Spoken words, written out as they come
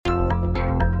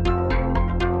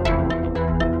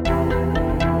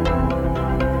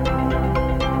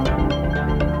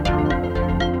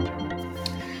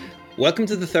Welcome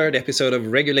to the third episode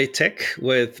of Regulate Tech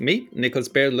with me,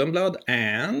 Nicklas Berild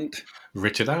Lundblad,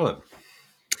 Richard Allan.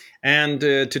 And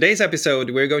today's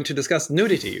episode we're going to discuss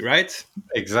nudity, right?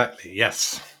 Exactly.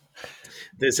 Yes.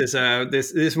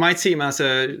 This might seem as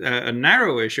a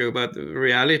narrow issue, but the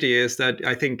reality is that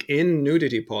I think in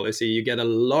nudity policy you get a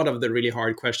lot of the really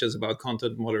hard questions about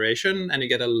content moderation, and you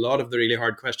get a lot of the really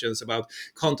hard questions about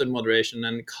content moderation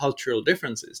and cultural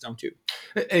differences, don't you?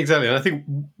 Exactly. And I think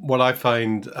what I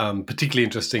find particularly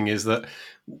interesting is that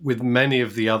with many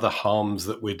of the other harms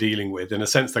that we're dealing with, in a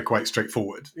sense, they're quite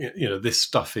straightforward. This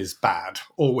stuff is bad,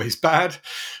 always bad.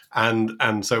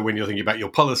 And so when you're thinking about your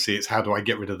policy, it's how do I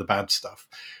get rid of the bad stuff?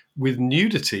 With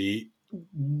nudity,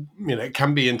 it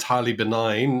can be entirely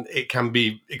benign. It can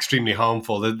be extremely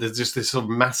harmful. There's just this sort of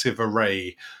massive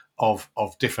array of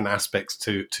different aspects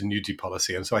to nudity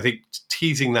policy. And so I think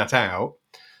teasing that out,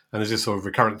 and there's this sort of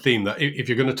recurrent theme that if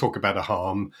you're going to talk about a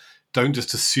harm, don't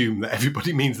just assume that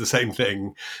everybody means the same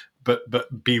thing, but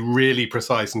be really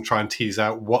precise and try and tease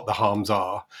out what the harms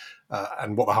are,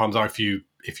 and what the harms are if you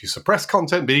suppress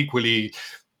content, but equally,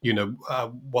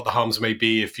 what the harms may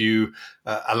be if you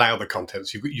allow the content.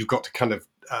 So you've got to kind of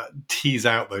tease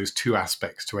out those two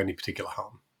aspects to any particular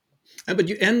harm. But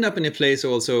you end up in a place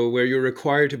also where you're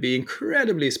required to be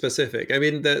incredibly specific. I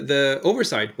mean, the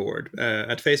oversight board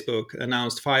at Facebook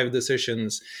announced 5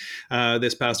 decisions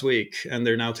this past week, and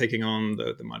they're now taking on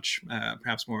the much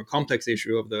perhaps more complex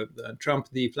issue of the Trump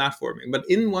deplatforming. But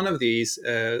in one of these,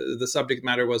 the subject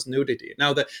matter was nudity.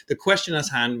 Now, the question at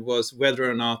hand was whether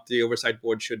or not the oversight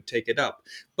board should take it up.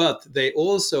 But they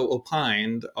also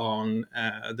opined on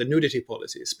the nudity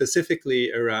policy,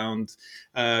 specifically around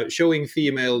showing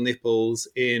female nipples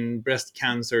in breast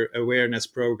cancer awareness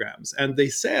programs. And they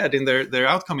said in their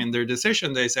outcome, in their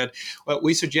decision, they said, well,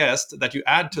 we suggest that you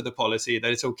add to the policy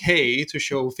that it's okay to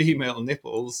show female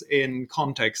nipples in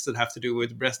contexts that have to do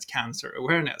with breast cancer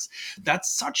awareness.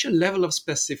 That's such a level of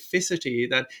specificity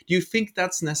that, do you think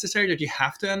that's necessary, that you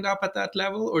have to end up at that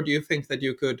level? Or do you think that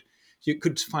you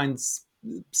could find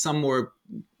some more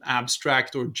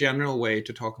abstract or general way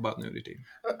to talk about nudity?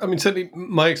 I mean, certainly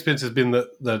my experience has been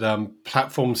that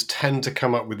platforms tend to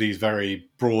come up with these very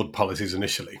broad policies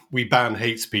initially. We ban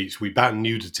hate speech, we ban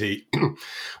nudity,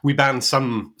 we ban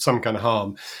some kind of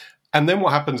harm. And then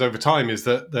what happens over time is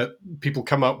that people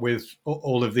come up with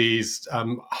all of these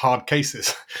hard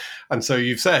cases. And so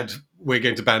you've said, we're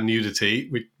going to ban nudity,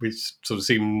 which sort of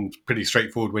seemed pretty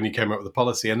straightforward when you came up with the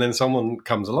policy. And then someone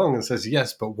comes along and says,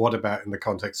 yes, but what about in the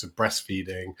context of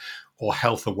breastfeeding or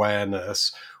health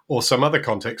awareness or some other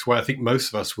context where I think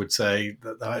most of us would say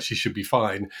that actually should be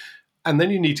fine? And then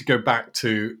you need to go back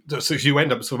to, so you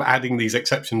end up sort of adding these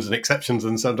exceptions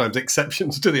and sometimes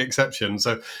exceptions to the exception.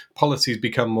 So policies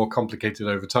become more complicated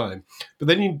over time. But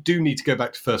then you do need to go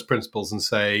back to first principles and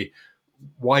say,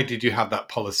 why did you have that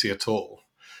policy at all?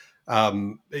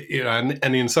 And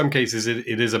in some cases,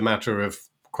 it is a matter of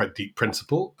quite deep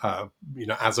principle.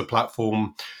 As a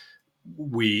platform,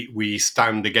 we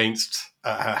stand against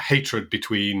hatred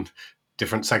between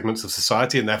different segments of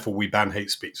society, and therefore we ban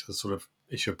hate speech. There's sort of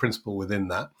issue of principle within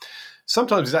that.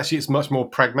 Sometimes it's much more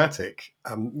pragmatic.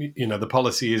 The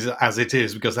policy is as it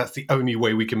is because that's the only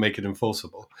way we can make it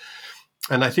enforceable.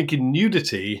 And I think in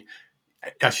nudity,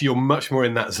 actually, you're much more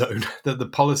in that zone, that the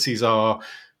policies are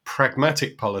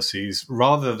pragmatic policies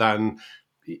rather than,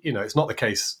 it's not the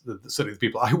case that certainly the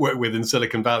people I work with in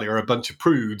Silicon Valley are a bunch of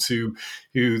prudes who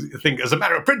think as a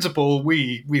matter of principle,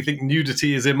 we think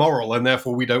nudity is immoral and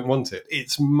therefore we don't want it.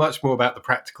 It's much more about the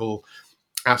practical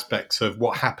aspects of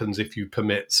what happens if you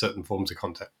permit certain forms of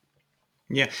content.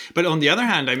 Yeah, but on the other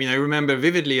hand, I mean, I remember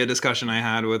vividly a discussion I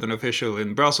had with an official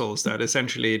in Brussels that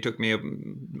essentially took me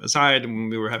aside when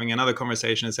we were having another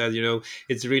conversation and said,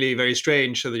 it's really very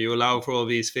strange so that you allow for all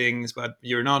these things, but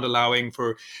you're not allowing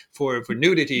for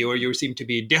nudity, or you seem to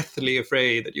be deathly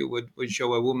afraid that you would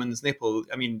show a woman's nipple.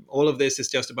 I mean, all of this is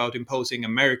just about imposing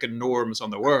American norms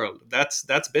on the world.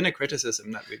 That's been a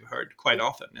criticism that we've heard quite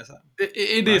often, isn't it?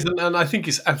 It is, and I think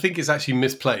it's actually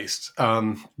misplaced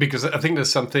because I think there's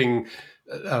something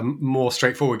more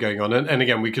straightforward going on. And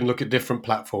again, we can look at different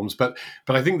platforms, but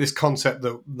I think this concept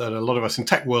that a lot of us in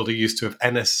tech world are used to of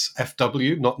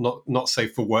NSFW, not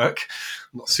safe for work,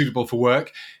 not suitable for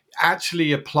work,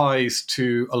 actually applies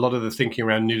to a lot of the thinking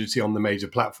around nudity on the major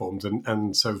platforms.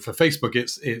 And so for Facebook,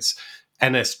 it's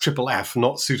NSFFF,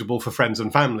 not suitable for friends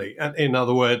and family. And in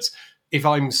other words, if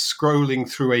I'm scrolling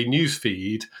through a news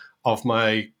feed of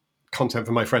my content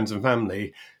for my friends and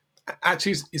family,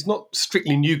 actually it's not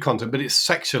strictly new content, but it's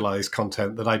sexualized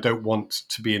content that I don't want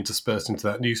to be interspersed into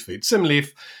that newsfeed. Similarly,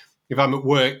 if I'm at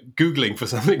work Googling for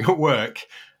something at work,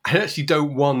 I actually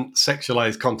don't want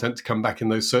sexualized content to come back in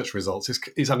those search results.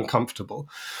 It's uncomfortable.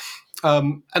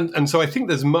 And so I think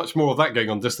there's much more of that going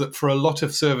on, just that for a lot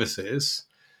of services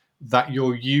that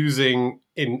you're using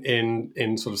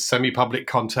in sort of semi-public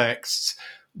contexts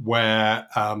where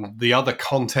the other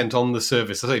content on the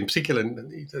service, in particular,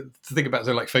 to think about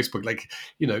something like Facebook,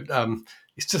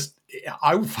 it's just,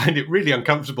 I would find it really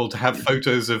uncomfortable to have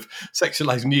photos of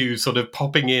sexualized news sort of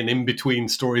popping in between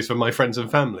stories from my friends and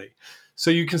family. So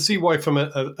you can see why, from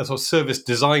a sort of service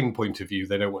design point of view,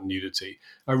 they don't want nudity.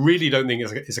 I really don't think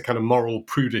it's a kind of moral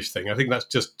prudish thing. I think that's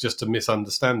just a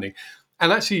misunderstanding.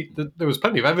 And actually, there was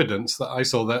plenty of evidence that I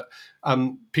saw that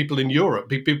people in Europe,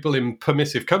 people in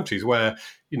permissive countries where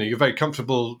you're very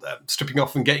comfortable stripping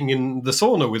off and getting in the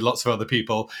sauna with lots of other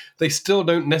people, they still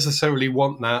don't necessarily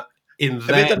want that in A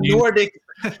their bit of Nordic,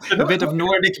 a bit of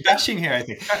Nordic bashing here, I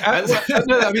think.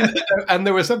 And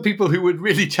there were some people who would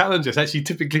really challenge us, actually,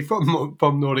 typically from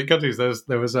Nordic countries.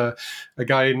 There was a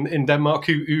guy in Denmark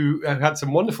who had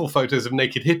some wonderful photos of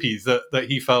naked hippies that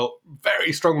he felt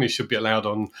very strongly should be allowed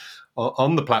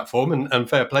on the platform, and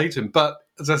fair play to him. But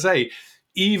as I say,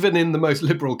 even in the most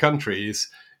liberal countries,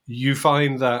 you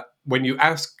find that when you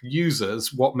ask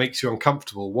users what makes you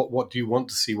uncomfortable, what do you want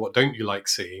to see, what don't you like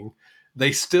seeing,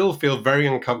 they still feel very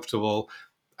uncomfortable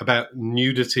about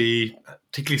nudity,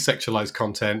 particularly sexualized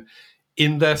content,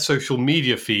 in their social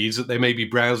media feeds that they may be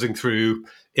browsing through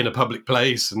in a public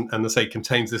place, and they say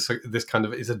contains this kind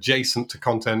of, is adjacent to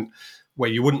content where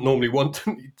you wouldn't normally want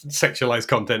sexualized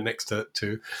content next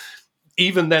to.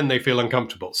 Even then, they feel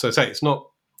uncomfortable. So say it's not.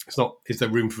 Is there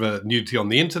room for nudity on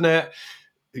the internet?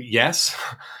 Yes,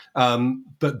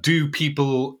 but do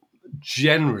people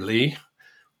generally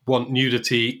want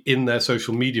nudity in their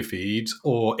social media feeds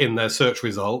or in their search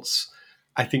results?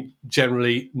 I think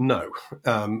generally no,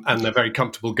 and they're very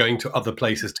comfortable going to other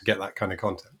places to get that kind of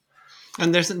content.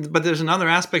 And there's another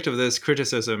aspect of this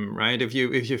criticism, right? If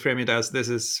you frame it as this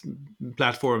is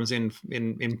platforms in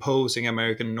imposing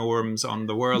American norms on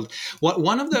the world,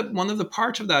 one of the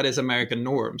parts of that is American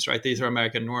norms, right? These are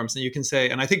American norms, and you can say,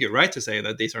 and I think you're right to say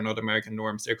that these are not American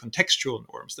norms; they're contextual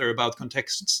norms. They're about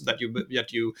contexts that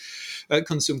you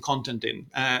consume content in.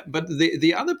 But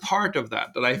the other part of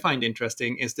that I find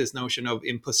interesting is this notion of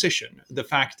imposition, the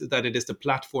fact that it is the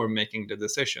platform making the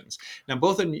decisions. Now,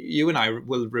 both you and I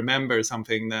will remember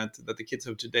something that the kids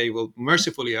of today will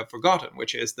mercifully have forgotten,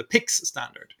 which is the PIX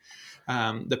standard.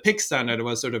 The PIX standard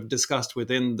was sort of discussed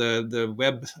within the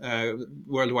web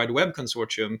World Wide Web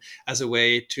Consortium as a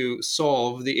way to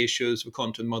solve the issues of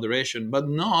content moderation, but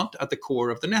not at the core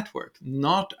of the network,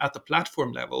 not at the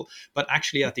platform level, but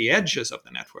actually at the edges of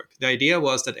the network. The idea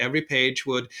was that every page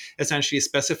would essentially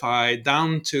specify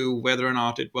down to whether or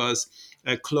not it was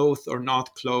clothed or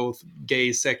not clothed,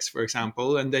 gay sex, for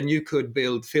example, and then you could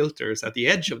build filters at the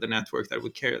edge of the network that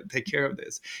would take care of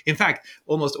this. In fact,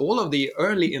 almost all of the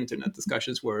early internet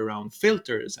discussions were around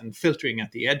filters and filtering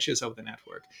at the edges of the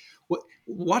network.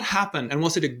 What happened, and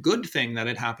was it a good thing that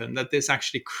it happened, that this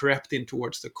actually crept in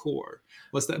towards the core?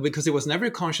 Was that because it was never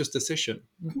a conscious decision?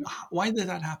 Why did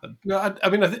that happen? No,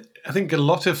 I think a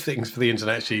lot of things for the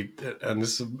internet actually, and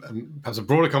this is perhaps a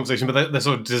broader conversation, but they're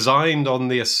sort of designed on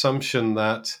the assumption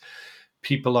that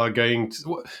people are going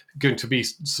to be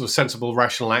sort of sensible,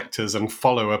 rational actors and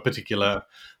follow a particular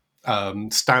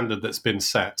standard that's been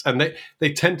set, and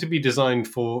they tend to be designed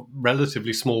for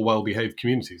relatively small, well-behaved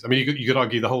communities. I mean, you could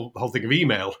argue the whole thing of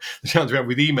email. The challenge we have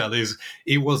with email is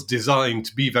it was designed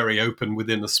to be very open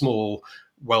within a small,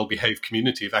 well-behaved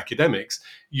community of academics.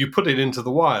 You put it into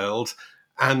the wild,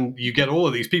 and you get all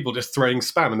of these people just throwing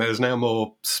spam, and there's now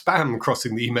more spam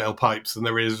crossing the email pipes than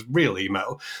there is real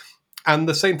email. And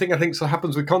the same thing, I think, so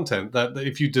happens with content, that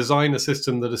if you design a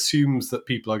system that assumes that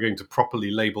people are going to properly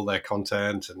label their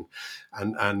content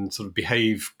and sort of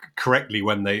behave correctly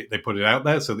when they put it out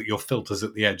there so that your filters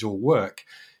at the edge all work,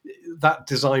 that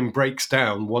design breaks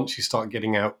down once you start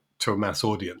getting out to a mass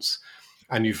audience.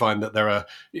 And you find that there are,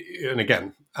 and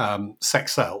again,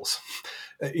 sex sells.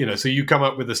 So you come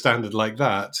up with a standard like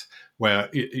that, where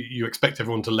you expect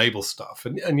everyone to label stuff.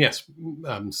 And yes,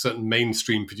 certain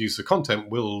mainstream producer content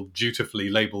will dutifully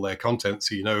label their content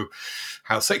so you know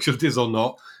how sexual it is or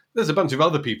not. There's a bunch of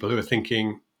other people who are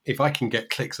thinking, if I can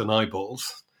get clicks and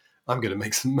eyeballs, I'm going to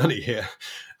make some money here.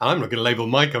 I'm not going to label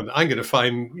my content. I'm going to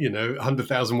find,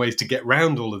 100,000 ways to get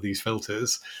around all of these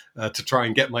filters to try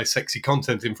and get my sexy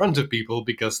content in front of people,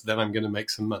 because then I'm going to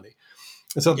make some money.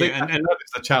 And so I think Yeah, and that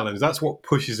is the challenge. That's what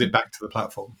pushes it back to the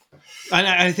platform. And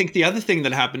I think the other thing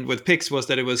that happened with Pix was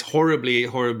that it was horribly,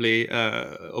 horribly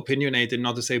opinionated,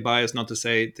 not to say biased, not to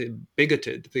say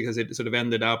bigoted, because it sort of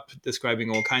ended up describing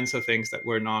all kinds of things that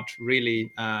were not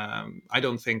really, I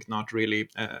don't think, not really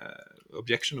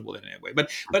objectionable in any way.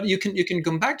 But you can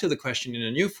come back to the question in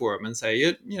a new form and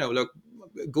say, look,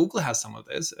 Google has some of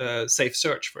this. Safe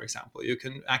search, for example, you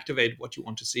can activate what you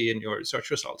want to see in your search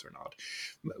results or not.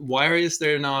 Why is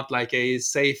there not like a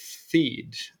safe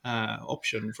feed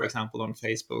option, for example, on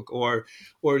Facebook or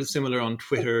similar on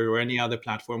Twitter or any other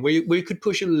platform where you could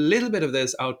push a little bit of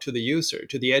this out to the user,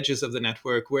 to the edges of the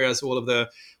network, whereas all of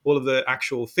the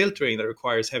actual filtering that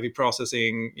requires heavy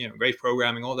processing, great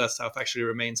programming, all that stuff actually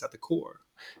remains at the core.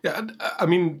 Yeah, I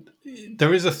mean,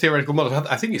 there is a theoretical model.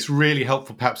 I think it's really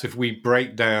helpful, perhaps, if we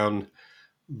break down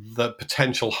the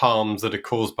potential harms that are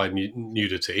caused by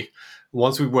nudity.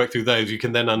 Once we work through those, you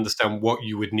can then understand what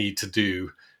you would need to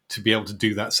do to be able to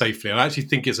do that safely. And I actually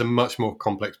think it's a much more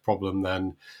complex problem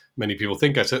than many people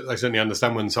think. I certainly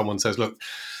understand when someone says, look,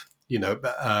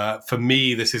 for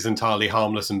me, this is entirely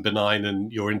harmless and benign,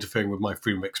 and you're interfering with my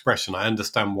freedom of expression. I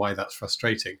understand why that's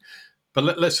frustrating.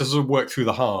 But let's just sort of work through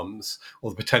the harms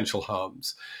or the potential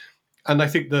harms. And I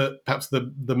think that perhaps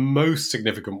the most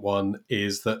significant one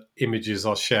is that images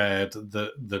are shared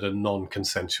that are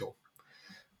non-consensual.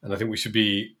 And I think we should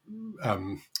be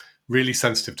really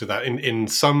sensitive to that. In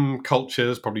some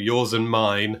cultures, probably yours and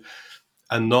mine,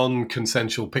 a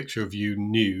non-consensual picture of you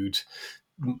nude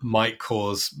might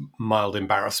cause mild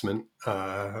embarrassment,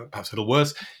 perhaps a little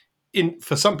worse.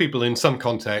 For some people, in some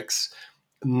contexts,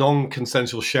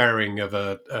 non-consensual sharing of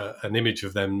an image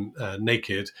of them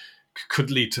naked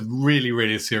could lead to really,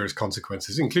 really serious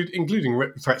consequences,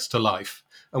 including threats to life.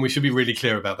 And we should be really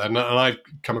clear about that. And I've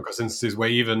come across instances where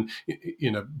even,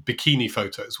 bikini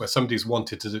photos, where somebody's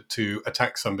wanted to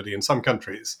attack somebody in some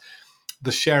countries,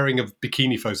 the sharing of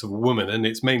bikini photos of a woman, and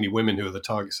it's mainly women who are the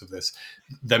targets of this,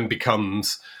 then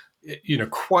becomes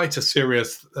quite a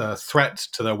serious threat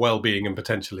to their well-being and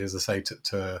potentially, as I say,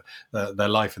 to their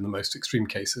life in the most extreme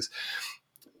cases.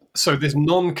 So this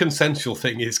non-consensual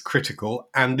thing is critical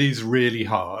and is really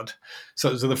hard.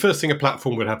 So the first thing a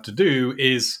platform would have to do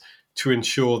is to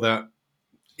ensure that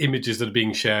images that are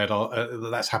being shared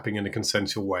that's happening in a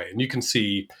consensual way. And you can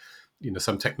see,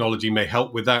 some technology may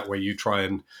help with that, where you try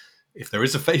and, if there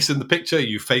is a face in the picture,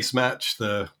 you face match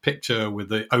the picture with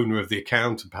the owner of the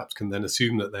account and perhaps can then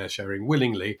assume that they're sharing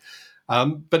willingly.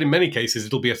 But in many cases,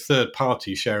 it'll be a third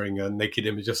party sharing a naked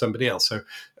image of somebody else. So,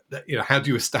 how do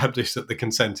you establish that the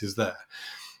consent is there?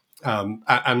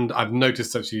 And I've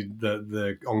noticed actually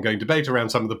the ongoing debate around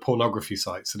some of the pornography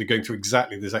sites that are going through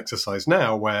exactly this exercise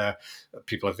now, where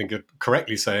people, I think, are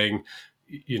correctly saying,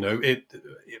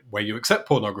 where you accept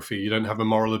pornography, you don't have a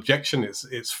moral objection.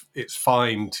 It's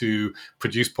fine to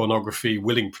produce pornography,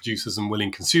 willing producers and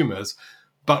willing consumers,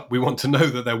 but we want to know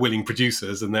that they're willing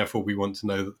producers, and therefore we want to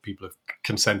know that people have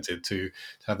consented to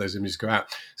have those images go out.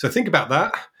 So think about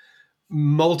that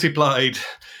multiplied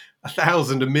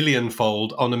 1,000, a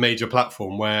million-fold on a major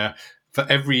platform, where for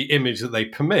every image that they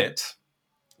permit,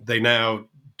 they now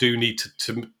do need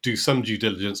to do some due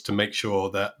diligence to make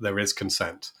sure that there is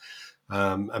consent.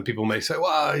 And people may say,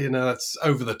 well, that's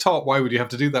over the top. Why would you have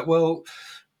to do that? Well,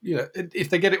 if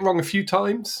they get it wrong a few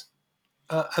times,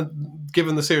 and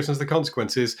given the seriousness of the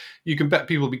consequences, you can bet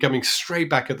people will be coming straight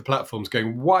back at the platforms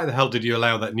going, why the hell did you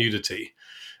allow that nudity?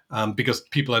 Because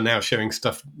people are now sharing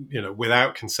stuff,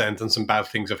 without consent, and some bad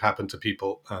things have happened to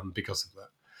people because of that.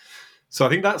 So I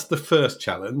think that's the first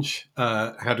challenge.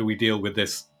 How do we deal with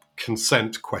this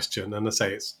consent question? And I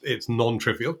say it's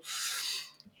non-trivial.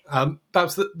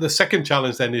 Perhaps the second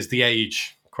challenge then is the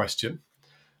age question.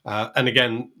 And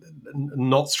again,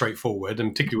 not straightforward,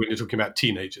 and particularly when you're talking about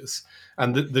teenagers.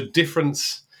 And the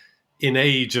difference in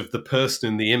age of the person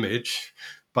in the image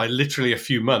by literally a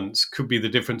few months could be the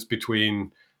difference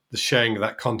between the sharing of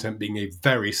that content being a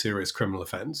very serious criminal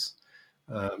offense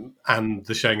and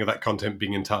the sharing of that content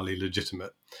being entirely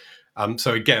legitimate.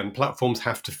 So again, platforms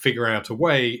have to figure out a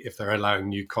way, if they're allowing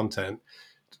new content,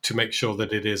 to make sure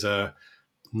that it is a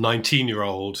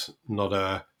 19-year-old, not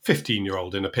a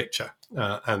 15-year-old in a picture.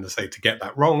 And they say to get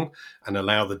that wrong and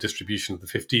allow the distribution of the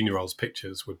 15-year-old's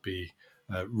pictures would be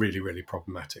really, really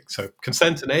problematic. So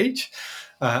consent and age,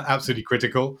 absolutely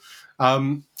critical.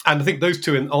 And I think those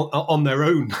two on their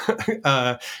own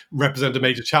represent a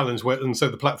major challenge. And so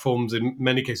the platforms in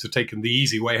many cases have taken the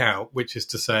easy way out, which is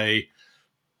to say,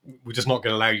 we're just not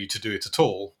going to allow you to do it at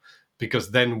all,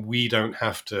 because then we don't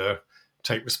have to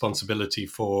take responsibility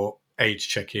for age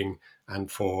checking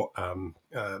and for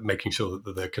making sure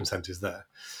that the consent is there.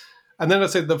 And then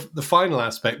I'd say the final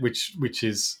aspect, which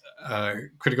is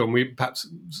critical, and we perhaps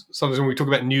sometimes when we talk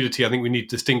about nudity, I think we need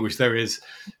to distinguish. There is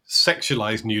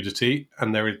sexualized nudity,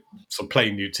 and there is sort of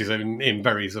plain nudity. So in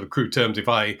very sort of crude terms, if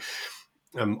I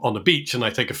am on a beach and I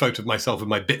take a photo of myself with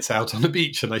my bits out on the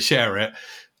beach and I share it,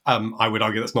 I would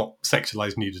argue that's not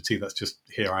sexualized nudity. That's just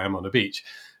here I am on a beach.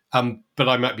 But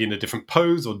I might be in a different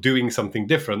pose or doing something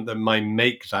different that might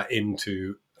make that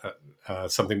into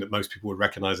something that most people would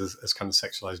recognize as kind of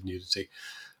sexualized nudity.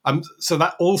 So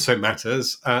that also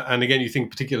matters. And again, you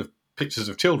think particular pictures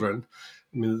of children.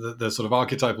 I mean, the sort of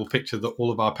archetypal picture that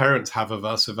all of our parents have of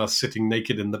us sitting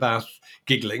naked in the bath,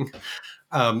 giggling.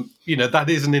 That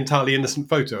is an entirely innocent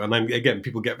photo. And then again,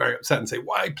 people get very upset and say,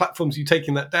 why platforms are you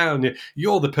taking that down?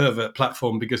 You're the pervert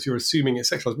platform because you're assuming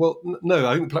it's sexualized. Well, no,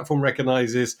 I think the platform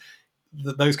recognizes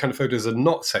that those kind of photos are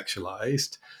not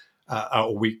sexualized,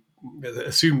 or we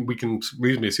can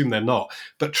reasonably assume they're not,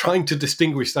 but trying to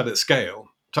distinguish that at scale,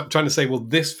 trying to say, well,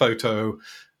 this photo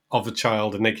of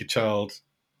a naked child,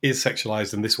 is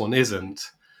sexualized and this one isn't,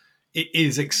 it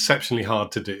is exceptionally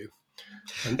hard to do.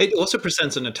 It also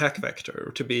presents an attack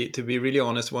vector. To be really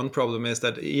honest, one problem is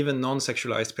that even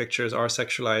non-sexualized pictures are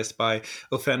sexualized by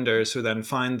offenders who then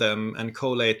find them and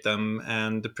collate them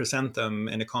and present them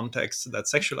in a context that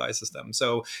sexualizes them.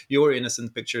 So your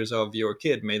innocent pictures of your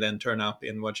kid may then turn up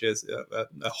in what is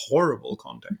a horrible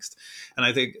context. And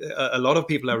I think a lot of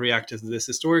people have reacted to this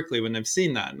historically when they've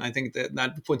seen that. And I think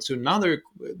that points to another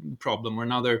problem or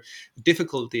another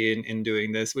difficulty in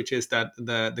doing this, which is that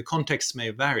the context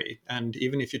may vary. And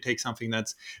even if you take something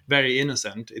that's very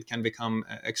innocent, it can become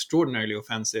extraordinarily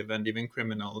offensive and even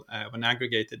criminal when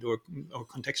aggregated or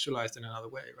contextualized in another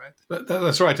way, right?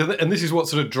 That's right. And this is what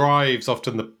sort of drives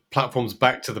often the platforms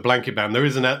back to the blanket ban.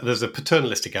 There's a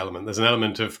paternalistic element. There's an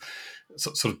element of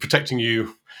sort of protecting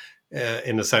you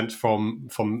in a sense from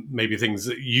maybe things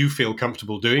that you feel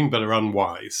comfortable doing but are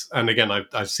unwise. And again,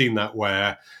 I've seen that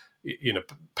where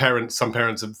some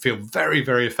parents feel very,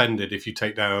 very offended if you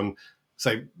take down,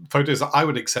 say, photos that I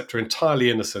would accept are entirely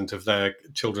innocent of their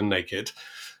children naked.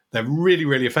 They're really,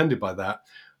 really offended by that.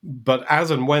 But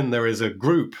as and when there is a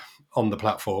group on the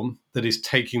platform that is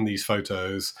taking these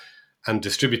photos and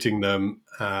distributing them,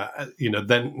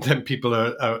 then people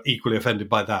are equally offended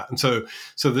by that. And so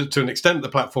that to an extent, the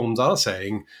platforms are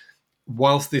saying,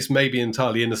 whilst this may be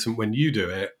entirely innocent when you do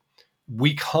it,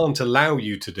 we can't allow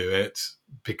you to do it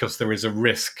because there is a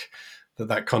risk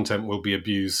that content will be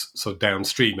abused sort of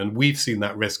downstream. And we've seen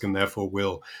that risk and therefore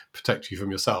will protect you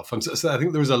from yourself. And so I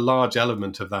think there is a large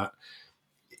element of that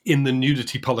in the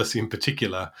nudity policy in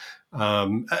particular.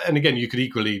 And again, you could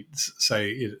equally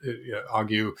say,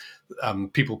 argue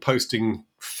people posting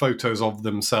photos of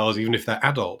themselves, even if they're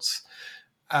adults,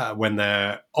 when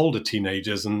they're older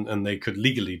teenagers and they could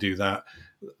legally do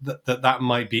that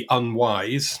might be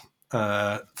unwise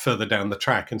further down the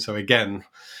track. And so again,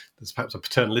 there's perhaps a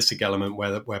paternalistic element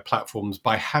where platforms,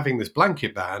 by having this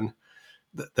blanket ban,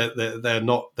 they're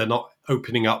not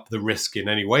opening up the risk in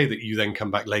any way that you then come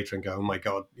back later and go, oh my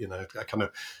God,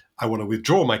 I want to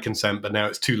withdraw my consent, but now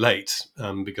it's too late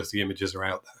because the images are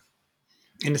out there.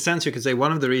 In a sense, you could say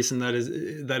one of the reasons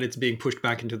that it's being pushed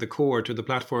back into the core to the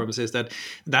platforms is that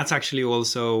that's actually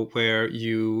also where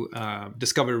you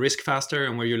discover risk faster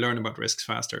and where you learn about risks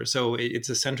faster. So it's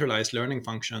a centralized learning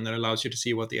function that allows you to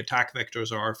see what the attack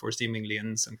vectors are for seemingly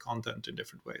innocent content in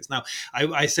different ways. Now,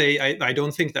 I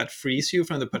don't think that frees you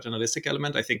from the paternalistic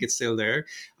element. I think it's still there.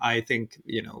 I think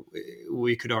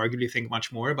we could arguably think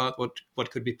much more about what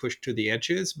could be pushed to the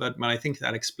edges, but I think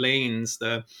that explains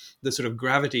the sort of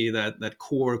gravity that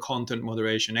core content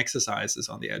moderation exercises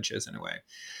on the edges in a way.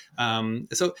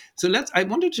 So I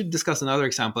wanted to discuss another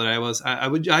example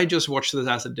that I just watched this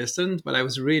as a distance, but I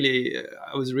was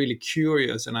really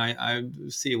curious, and I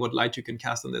see what light you can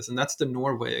cast on this, and that's the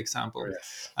Norway example.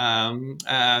 Yes.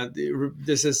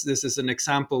 This is an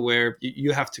example where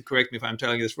you have to correct me if I'm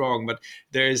telling this wrong, but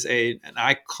there is an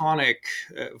iconic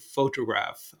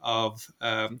photograph of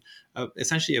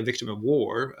essentially a victim of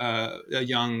war, I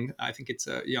think it's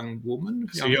a young woman,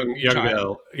 young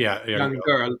girl, young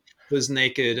girl who's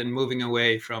naked and moving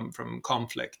away from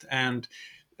conflict, and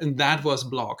that was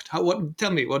blocked.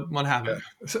 Tell me what happened?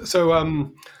 It's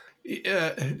one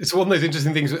of those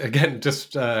interesting things. Again,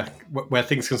 just where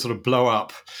things can sort of blow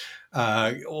up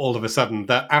all of a sudden.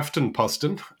 That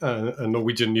Aftenposten, a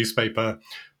Norwegian newspaper,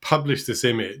 published this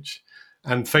image,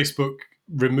 and Facebook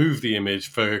removed the image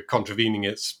for contravening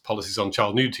its policies on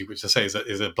child nudity, which I say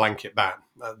is a blanket ban.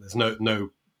 There's no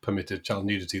permitted child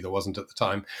nudity. There wasn't at the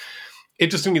time.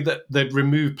 Interestingly, that they'd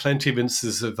removed plenty of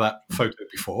instances of that photo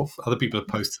before. Other people had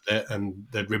posted it and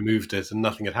they'd removed it and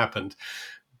nothing had happened.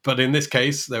 But in this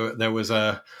case, there was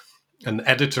an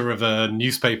editor of a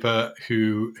newspaper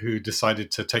who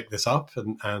decided to take this up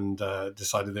and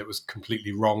decided that it was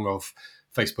completely wrong of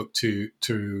Facebook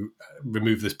to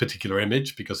remove this particular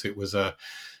image because it was a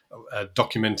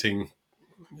documenting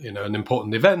an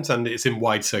important event and it's in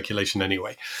wide circulation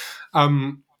anyway.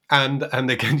 And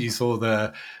again, you saw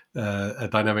a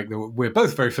dynamic that we're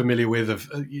both very familiar with of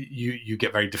you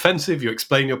get very defensive, you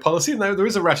explain your policy, and there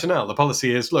is a rationale. The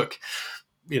policy is, look,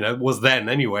 was then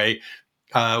anyway,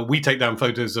 we take down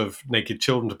photos of naked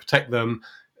children to protect them.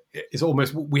 It's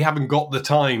almost, we haven't got the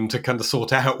time to kind of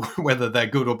sort out whether they're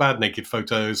good or bad naked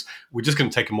photos. We're just going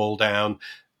to take them all down.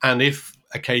 And if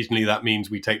occasionally that means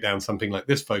we take down something like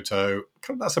this photo,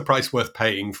 that's a price worth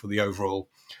paying for the overall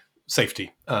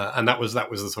safety. And that was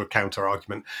the sort of counter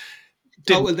argument.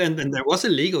 Then there was a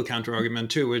legal counter argument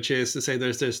too, which is to say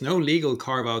there's no legal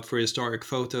carve out for historic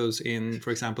photos in, for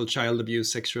example, child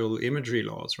abuse, sexual imagery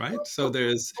laws, right? So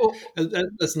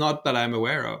that's not that I'm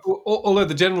aware of. Although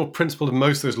the general principle of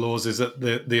most of those laws is that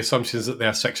the assumption is that they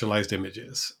are sexualized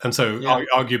images, and so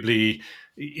arguably,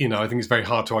 I think it's very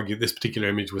hard to argue this particular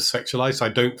image was sexualized. So I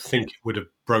don't think it would have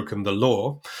broken the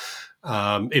law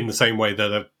in the same way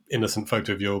that an innocent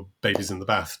photo of your baby's in the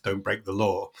bath don't break the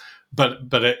law.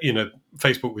 But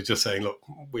Facebook was just saying, look,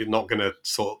 we're not going to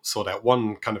sort out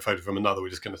one kind of photo from another. We're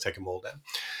just going to take them all down.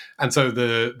 And so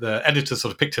the editor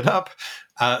sort of picked it up,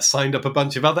 signed up a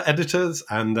bunch of other editors,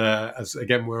 and as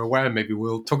again we're aware, maybe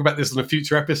we'll talk about this in a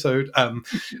future episode.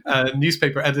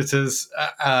 Newspaper editors,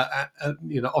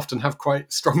 often have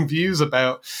quite strong views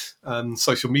about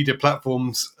social media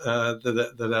platforms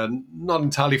that are not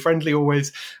entirely friendly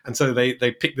always, and so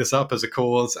they picked this up as a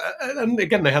cause. And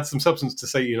again, they had some substance to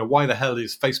say, why the hell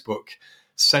is Facebook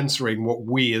censoring what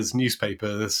we as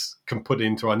newspapers can put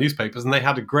into our newspapers? And they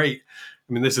had a great,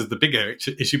 this is the bigger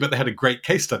issue, but they had a great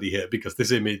case study here, because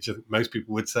this image, most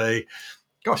people would say,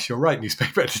 gosh, you're right,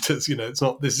 newspaper editors,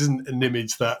 this isn't an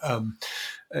image that,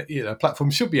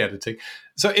 platforms should be editing.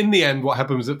 So in the end, what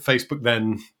happened was that Facebook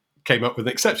then came up with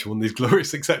an exception, one of these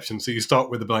glorious exceptions. So you start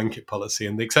with a blanket policy,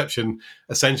 and the exception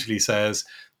essentially says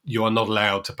you are not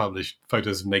allowed to publish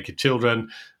photos of naked children.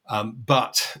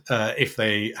 But if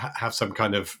they have some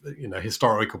kind of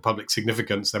historical public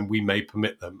significance, then we may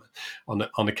permit them on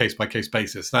a case-by-case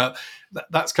basis. Now,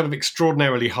 that's kind of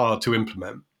extraordinarily hard to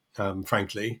implement,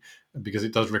 frankly, because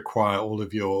it does require all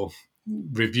of your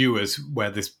reviewers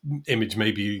where this image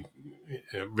may be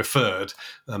referred,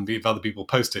 if other people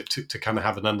post it, to kind of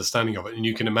have an understanding of it. And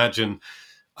you can imagine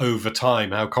over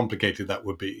time how complicated that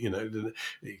would be.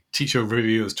 Teach your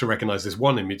reviewers to recognize this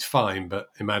one image, fine, but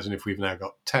imagine if we've now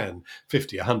got 10,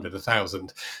 50, 100,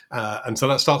 1,000. And so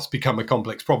that starts to become a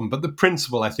complex problem. But the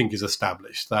principle, I think, is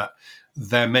established that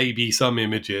there may be some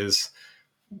images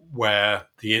where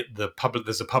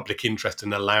there's a public interest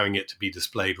in allowing it to be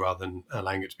displayed rather than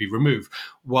allowing it to be removed,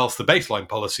 whilst the baseline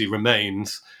policy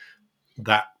remains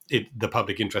that the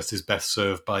public interest is best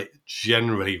served by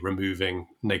generally removing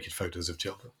naked photos of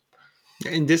children.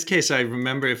 In this case, if I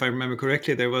remember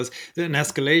correctly, there was an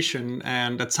escalation,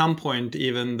 and at some point,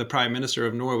 even the Prime Minister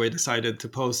of Norway decided to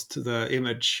post the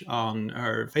image on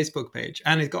her Facebook page,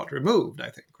 and it got removed,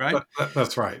 I think, right?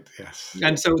 That's right, yes.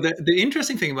 And so the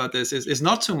interesting thing about this is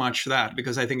not so much that,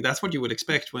 because I think that's what you would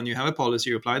expect when you have a policy,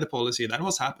 you apply the policy, that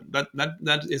was happened.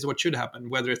 That is what should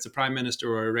happen, whether it's a Prime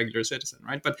Minister or a regular citizen,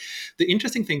 right? But the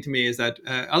interesting thing to me is that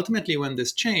ultimately when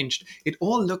this changed, it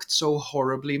all looked so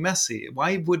horribly messy.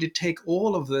 Why would it take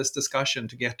all of this discussion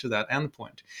to get to that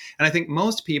endpoint? And I think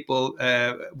most people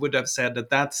would have said that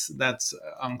that's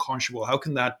unconscionable. How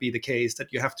can that be the case,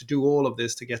 that you have to do all of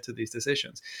this to get to these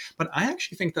decisions? But I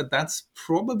actually think that that's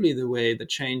probably the way the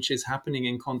change is happening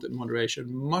in content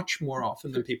moderation much more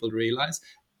often than people realize,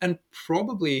 and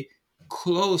probably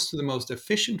close to the most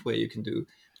efficient way you can do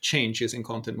changes in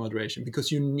content moderation,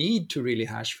 because you need to really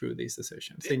hash through these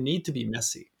decisions. They need to be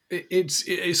messy.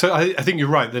 So I think you're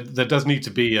right. There does need to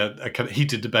be a kind of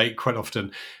heated debate quite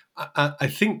often. I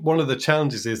think one of the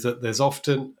challenges is that there's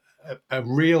often a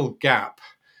real gap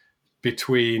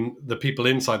between the people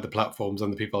inside the platforms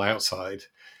and the people outside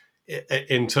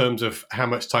in terms of how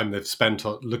much time they've spent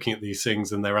on looking at these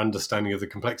things and their understanding of the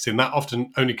complexity. And that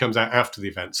often only comes out after the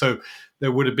event. So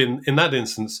there would have been, in that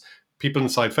instance, people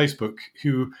inside Facebook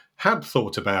who had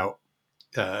thought about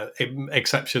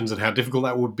exceptions and how difficult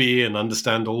that would be and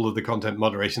understand all of the content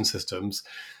moderation systems.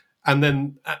 And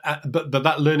then, but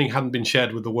that learning hadn't been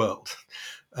shared with the world.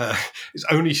 It's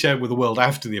only shared with the world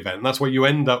after the event. And that's where you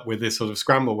end up with this sort of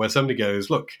scramble where somebody goes,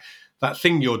 look, that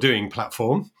thing you're doing,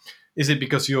 platform, Is it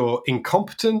because you're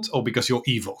incompetent or because you're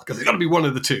evil? Because it's got to be one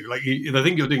of the two. Like, the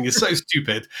thing you're doing is so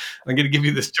stupid. I'm going to give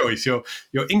you this choice. You're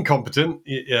incompetent.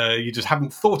 You just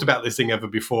haven't thought about this thing ever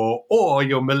before, or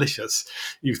you're malicious.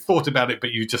 You've thought about it,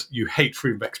 but you hate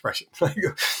freedom of expression,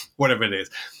 whatever it is.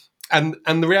 And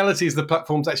the reality is the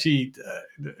platforms actually,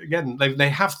 again, they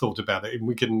have thought about it, and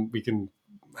we can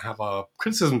have our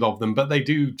criticisms of them, but they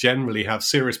do generally have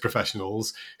serious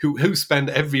professionals who spend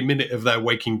every minute of their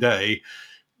waking day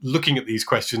looking at these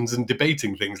questions and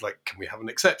debating things like, can we have an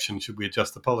exception? Should we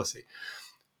adjust the policy?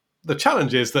 The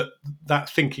challenge is that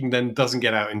that thinking then doesn't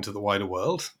get out into the wider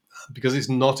world, because it's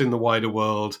not in the wider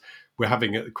world. We're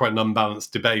having quite an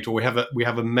unbalanced debate, or we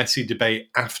have a messy debate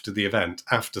after the event,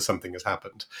 after something has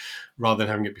happened, rather than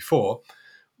having it before.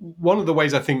 One of the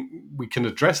ways I think we can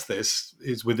address this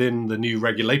is within the new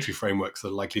regulatory frameworks that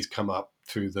are likely to come up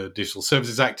through the Digital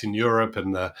Services Act in Europe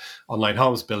and the Online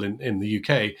Harms Bill in the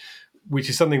UK, which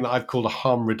is something that I've called a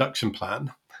harm reduction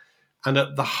plan. And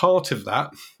at the heart of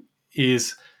that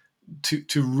is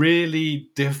to really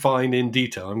define in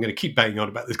detail. I'm going to keep banging on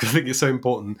about this because I think it's so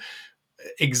important.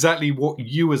 Exactly what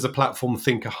you as a platform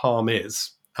think a harm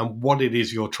is and what it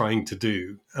is you're trying to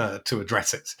do to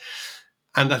address it.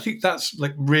 And I think that's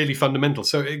like really fundamental.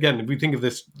 So again, if we think of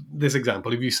this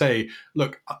example, if you say,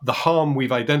 look, the harm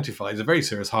we've identified is a very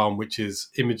serious harm, which is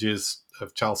images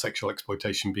of child sexual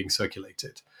exploitation being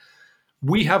circulated.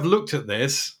 We have looked at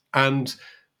this, and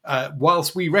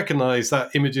whilst we recognize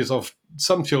that images of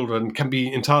some children can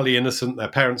be entirely innocent, their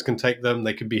parents can take them,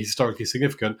 they can be historically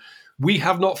significant, we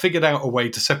have not figured out a way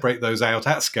to separate those out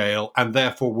at scale, and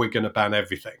therefore we're going to ban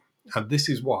everything. And this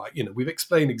is why, we've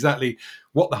explained exactly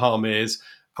what the harm is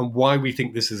and why we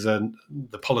think this is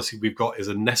the policy we've got is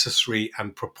a necessary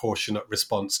and proportionate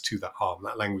response to that harm.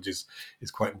 That language is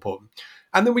quite important.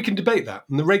 And then we can debate that,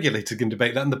 and the regulator can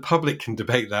debate that, and the public can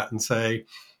debate that and say,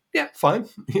 yeah, fine,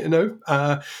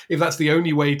 if that's the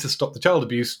only way to stop the child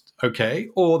abuse, okay.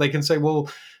 Or they can say,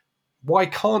 well, why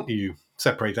can't you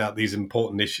separate out these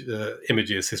important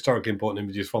images, historically important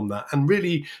images from that, and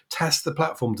really test the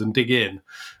platforms and dig in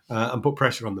and put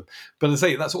pressure on them. But as I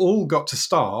say, that's all got to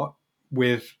start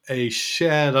with a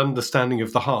shared understanding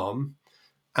of the harm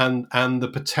and the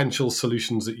potential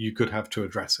solutions that you could have to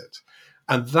address it.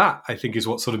 And that, I think, is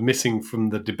what's sort of missing from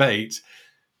the debate.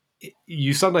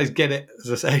 You sometimes get it,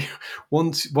 as I say,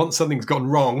 once something's gone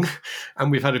wrong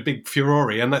and we've had a big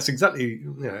furore, and that's exactly,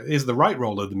 is the right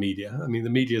role of the media. I mean, the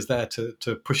media is there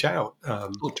to push out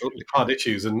Totally. hard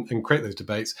issues and create those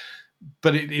debates.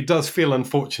 But it does feel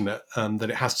unfortunate that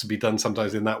it has to be done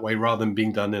sometimes in that way rather than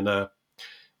being done in a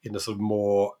sort of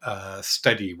more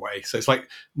steady way. So it's like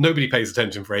nobody pays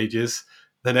attention for ages,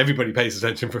 then everybody pays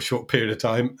attention for a short period of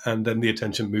time, and then the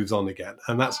attention moves on again.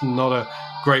 And that's not a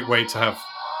great way to have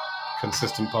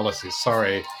consistent policies.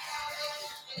 Sorry.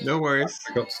 No worries.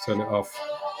 I forgot to turn it off.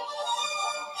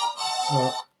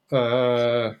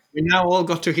 We now all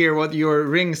got to hear what your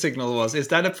ring signal was. Is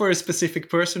that for a specific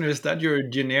person, or is that your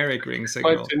generic ring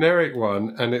signal? My generic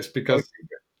one, and it's because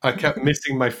I kept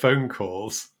missing my phone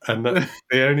calls, and that's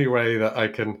the only way that I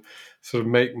can sort of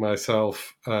make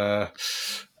myself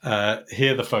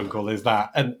hear the phone call is that.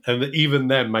 And even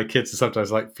then, my kids are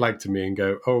sometimes like flag to me and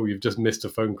go, "Oh, you've just missed a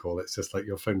phone call. It's just like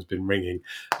your phone's been ringing."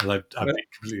 And I've been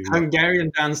completely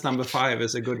Hungarian dance number 5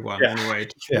 is a good one. Anyway,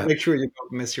 make sure you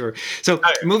don't miss your. So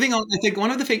moving on, I think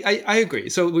one of the things I agree.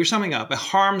 So we're summing up: a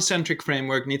harm-centric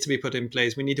framework needs to be put in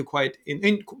place. We need to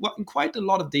in quite a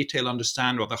lot of detail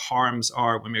understand what the harms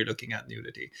are when we're looking at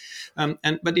nudity.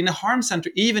 But in a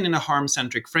even in a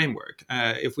harm-centric framework,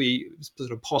 if we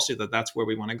sort of posit that that's where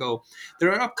we want to go,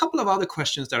 there are a couple of other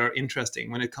questions that are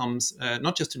interesting when it comes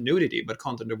not just to nudity but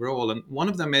content overall. And one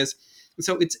of them is,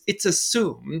 so it's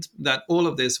assumed that all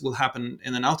of this will happen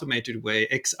in an automated way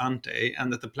ex ante,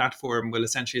 and that the platform will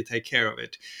essentially take care of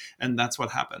it, and that's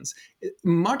what happens.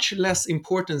 Much less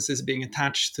importance is being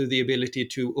attached to the ability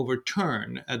to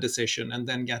overturn a decision and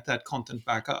then get that content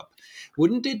back up.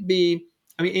 Wouldn't it be,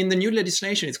 I mean, in the new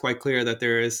legislation, it's quite clear that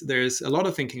there's a lot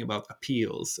of thinking about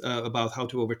appeals, about how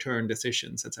to overturn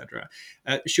decisions, etc.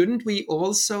 Shouldn't we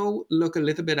also look a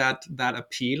little bit at that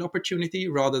appeal opportunity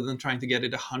rather than trying to get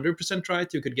it 100%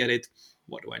 right? You could get it,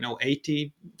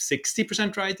 80,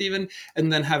 60% right even,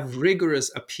 and then have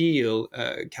rigorous appeal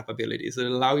capabilities that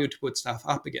allow you to put stuff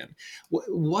up again.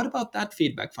 What about that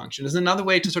feedback function? There's another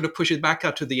way to sort of push it back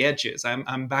out to the edges.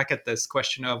 I'm back at this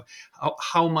question of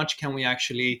how much can we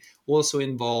actually also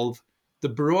involve the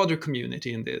broader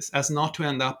community in this, as not to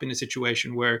end up in a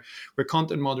situation where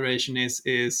content moderation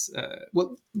is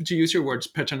well, to use your words,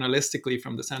 paternalistically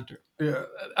from the center. Yeah,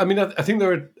 I mean, I think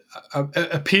there are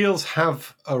appeals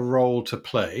have a role to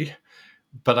play,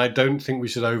 but I don't think we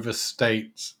should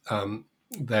overstate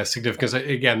their significance.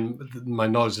 Again, my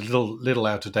knowledge is a little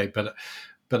out of date,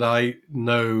 but I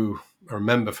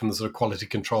remember from the sort of quality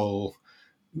control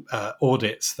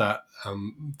audits that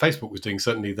Facebook was doing,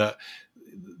 certainly, that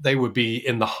they would be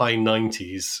in the high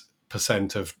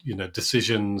 90s% of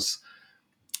decisions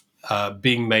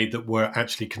being made that were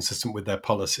actually consistent with their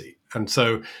policy. And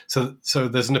so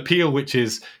there's an appeal which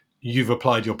is, you've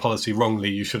applied your policy wrongly,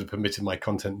 you should have permitted my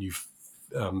content, you've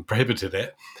prohibited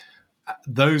it.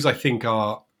 Those, I think,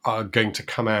 are going to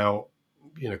come out,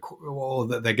 or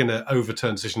that they're going to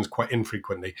overturn decisions quite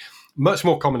infrequently. Much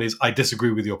more common is, I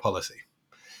disagree with your policy.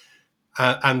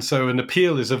 And so an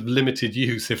appeal is of limited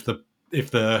use if the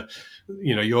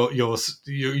you're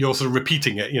sort of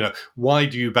repeating it. Why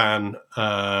do you ban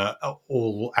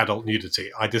all adult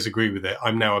nudity? I disagree with it.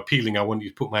 I'm now appealing. I want you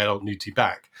to put my adult nudity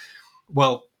back.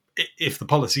 Well, if the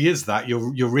policy is that,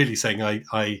 you're really saying,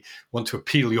 I want to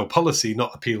appeal your policy,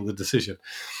 not appeal the decision.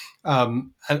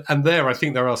 And there, I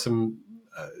think there are some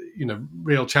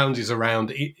real challenges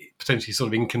around potentially sort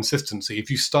of inconsistency.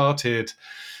 If you started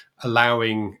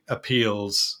allowing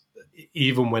appeals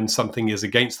even when something is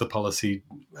against the policy,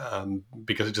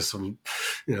 because it just sort of,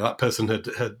 that person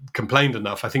had complained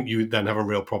enough, I think you would then have a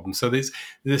real problem. So there's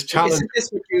challenge. Isn't this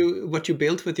what you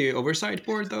built with the oversight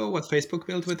board, though? What Facebook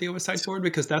built with the oversight board?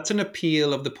 Because that's an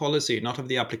appeal of the policy, not of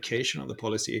the application of the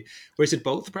policy. Or is it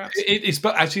both, perhaps?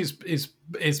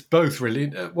 It's both,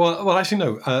 really. Well, actually,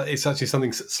 no. It's actually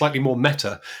something slightly more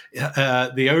meta.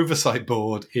 The oversight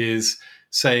board is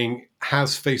saying,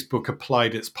 has Facebook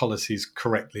applied its policies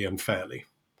correctly and fairly?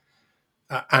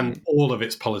 And all of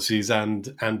its policies,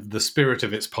 and the spirit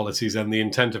of its policies, and the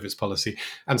intent of its policy.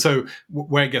 And so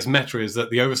where it gets meta is that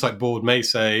the oversight board may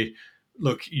say,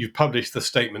 look, you've published the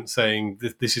statement saying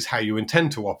this is how you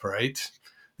intend to operate,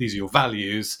 these are your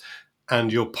values,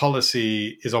 and your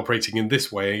policy is operating in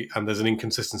this way, and there's an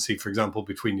inconsistency, for example,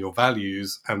 between your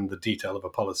values and the detail of a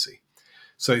policy.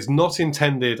 So it's not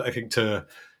intended, I think, to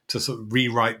sort of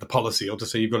rewrite the policy or to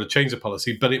say you've got to change the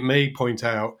policy, but it may point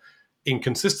out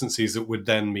inconsistencies that would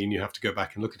then mean you have to go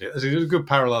back and look at it. There's a good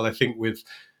parallel, I think, with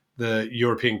the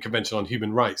European Convention on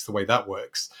Human Rights, the way that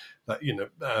works, that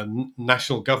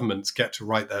national governments get to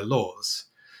write their laws.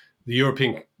 The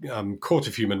European Court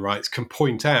of Human Rights can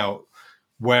point out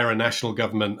where a national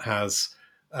government has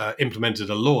implemented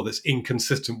a law that's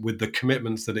inconsistent with the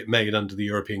commitments that it made under the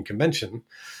European Convention.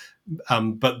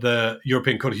 But the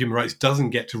European Court of Human Rights doesn't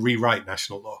get to rewrite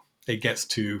national law. It gets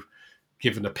to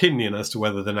give an opinion as to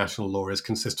whether the national law is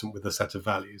consistent with a set of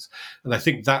values. And I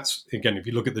think that's, again, if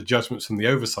you look at the judgments from the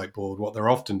oversight board, what they're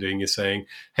often doing is saying,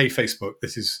 hey, Facebook,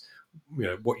 this is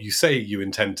what you say you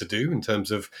intend to do in terms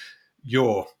of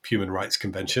your human rights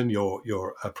convention,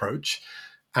 your approach.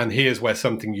 And here's where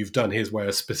something you've done, here's where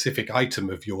a specific item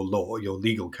of your law, your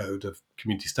legal code of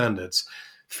community standards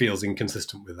feels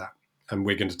inconsistent with that. And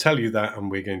we're going to tell you that,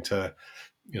 and we're going to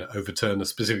overturn a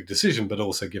specific decision, but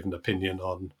also give an opinion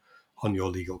on your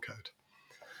legal code.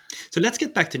 So let's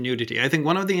get back to nudity. I think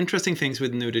one of the interesting things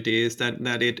with nudity is that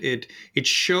it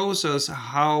shows us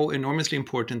how enormously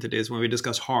important it is when we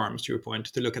discuss harms, to your point,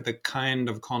 to look at the kind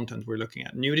of content we're looking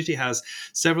at. Nudity has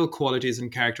several qualities and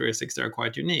characteristics that are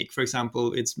quite unique. For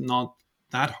example, it's not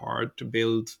that hard to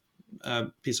build a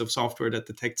piece of software that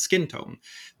detects skin tone,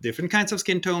 different kinds of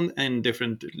skin tone, and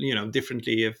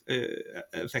differently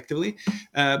effectively.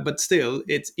 But still,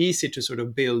 it's easy to sort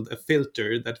of build a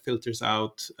filter that filters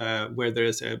out where there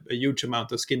is a huge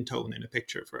amount of skin tone in a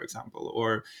picture, for example,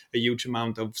 or a huge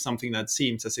amount of something that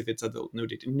seems as if it's adult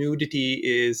nudity. Nudity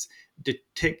is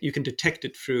you can detect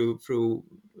it through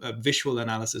a visual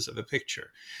analysis of a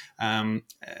picture, and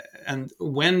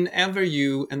whenever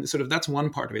and sort of that's one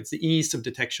part of it. It's the ease of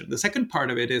detection. The second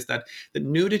part of it is that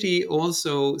nudity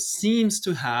also seems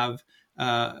to have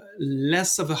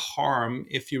less of a harm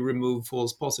if you remove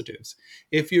false positives.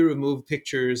 If you remove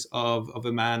pictures of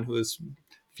a man who is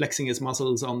flexing his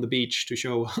muscles on the beach to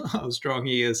show how strong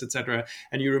he is, etc.,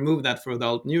 and you remove that for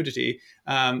adult nudity,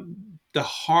 the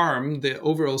harm, the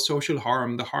overall social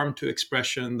harm, the harm to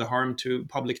expression, the harm to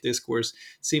public discourse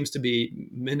seems to be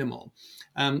minimal.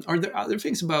 Are there other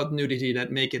things about nudity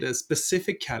that make it a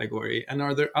specific category? And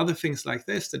are there other things like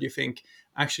this that you think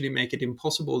actually make it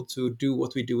impossible to do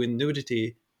what we do in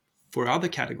nudity for other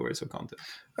categories of content?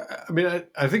 I mean,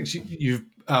 I think you've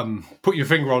put your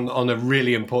finger on a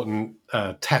really important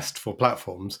test for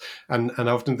platforms, and I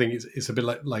often think it's a bit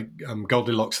like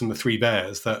Goldilocks and the Three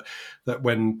Bears, that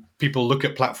when people look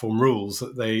at platform rules,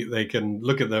 that they can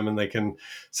look at them and they can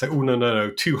say, oh, no,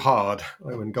 too hard.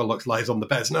 When Goldilocks lies on the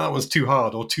bed, no, that one's too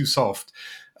hard or too soft.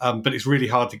 But it's really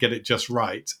hard to get it just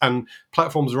right. And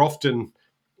platforms are often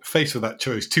faced with that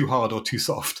choice, too hard or too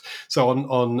soft. So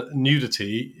on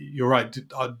nudity, you're right.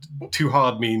 Too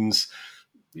hard means,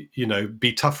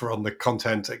 be tougher on the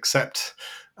content, accept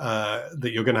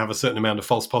that you're going to have a certain amount of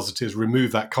false positives,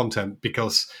 remove that content,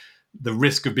 because the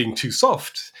risk of being too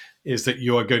soft is that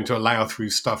you are going to allow through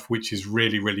stuff which is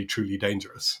really, really, truly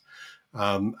dangerous.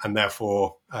 And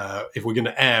therefore, if we're going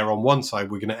to err on one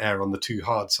side, we're going to err on the too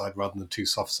hard side rather than the too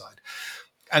soft side.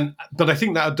 But I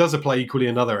think that does apply equally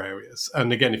in other areas.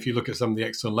 And again, if you look at some of the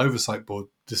external oversight board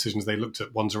decisions, they looked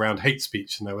at ones around hate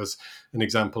speech, and there was an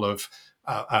example of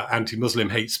anti-Muslim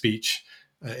hate speech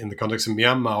in the context of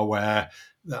Myanmar, where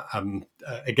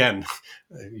again,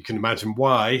 you can imagine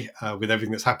why, with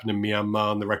everything that's happened in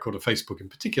Myanmar and the record of Facebook in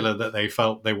particular, that they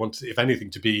felt they wanted, if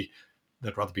anything,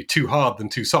 they'd rather be too hard than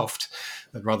too soft.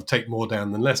 They'd rather take more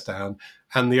down than less down.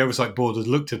 And the oversight board has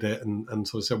looked at it and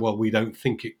sort of said, well, we don't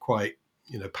think it quite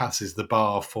passes the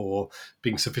bar for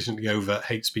being sufficiently overt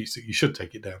hate speech that you should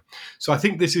take it down. So I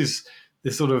think this is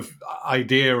this sort of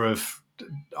idea of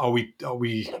are we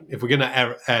if we're going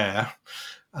to err,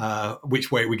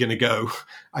 which way are we going to go?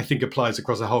 I think applies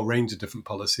across a whole range of different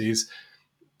policies.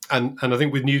 And I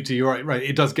think with Nudity, you're right.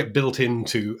 It does get built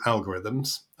into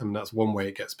algorithms. I mean, that's one way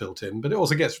it gets built in, but it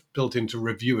also gets built into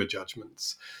reviewer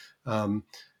judgments. I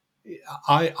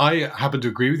happen to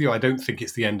agree with you. I don't think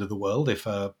it's the end of the world if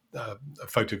a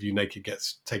photo of you naked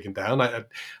gets taken down.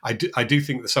 I do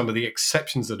think that some of the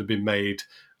exceptions that have been made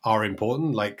are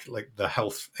important, like the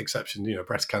health exception,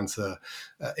 breast cancer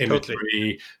imagery,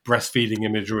 totally. Breastfeeding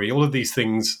imagery, all of these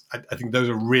things. I think those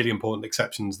are really important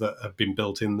exceptions that have been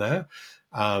built in there.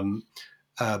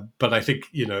 But I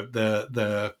think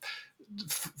the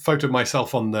photo of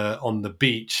myself on the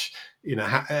beach,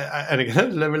 and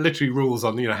again, there are literally rules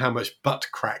on how much butt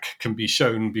crack can be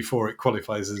shown before it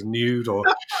qualifies as nude, or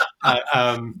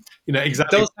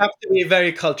exactly. Those have to be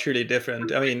very culturally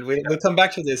different. I mean, we'll come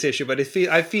back to this issue, but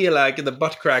I feel like the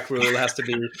butt crack rule has to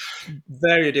be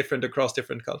very different across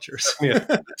different cultures.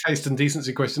 Taste and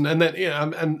decency question, and then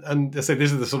and I say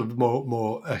this is the sort of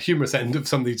more humorous end of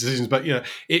some of these decisions. But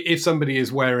if somebody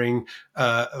is wearing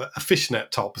a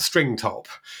fishnet top, a string top,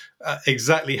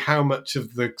 exactly how much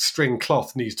of the string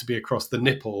cloth needs to be across the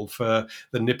nipple for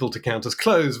the nipple to count as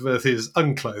clothed versus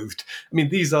unclothed. I mean,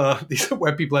 these are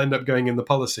where people end up going in the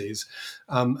policies,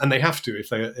 and they have to if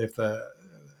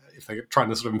they're trying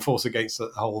to sort of enforce against a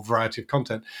whole variety of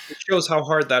content. It shows how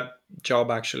hard that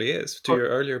job actually is, to your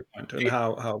earlier point, and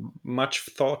how much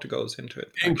thought goes into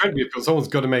it. Incredibly, because someone's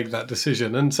got to make that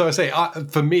decision. And so I say,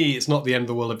 for me, it's not the end of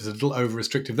the world if it's a little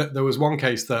over-restrictive. There was one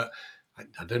case that,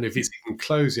 I don't know if it's even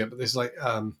closed yet, but there's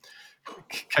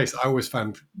case I always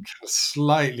found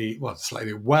slightly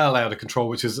well out of control,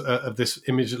 which is of this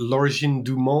image, L'Origine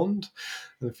du Monde.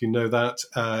 And if you know that,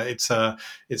 it's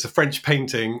a French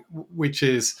painting, which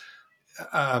is,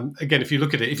 again, if you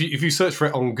look at it, if you search for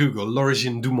it on Google,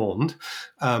 L'Origine du Monde,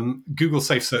 Google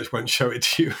Safe Search won't show it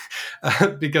to you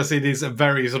because it is a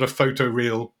very sort of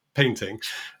photoreal painting,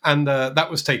 and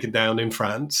that was taken down in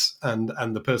France, and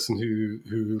the person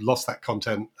who lost that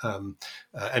content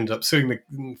ended up suing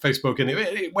Facebook, and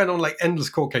it went on like endless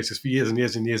court cases for years and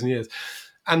years and years and years.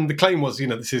 And the claim was,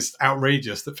 this is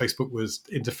outrageous that Facebook was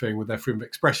interfering with their freedom of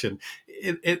expression.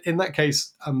 In that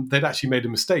case, they'd actually made a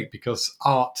mistake because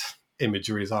art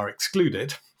imageries are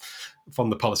excluded from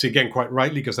the policy, again, quite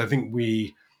rightly, because I think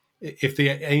if the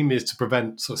aim is to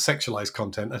prevent sort of sexualized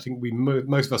content, I think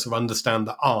most of us understand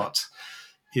that art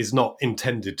is not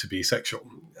intended to be sexual.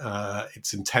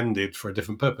 It's intended for a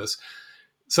different purpose.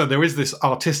 So there is this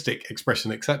artistic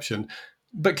expression exception,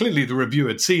 but clearly the reviewer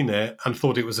had seen it and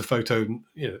thought it was a photo,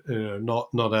 not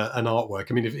an artwork.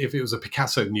 I mean, if it was a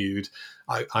Picasso nude,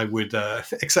 I would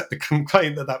accept the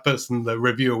complaint that person, the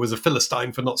reviewer, was a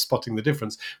Philistine for not spotting the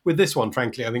difference. With this one,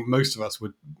 frankly, I think most of us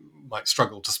might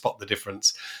struggle to spot the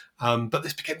difference. But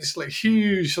this became this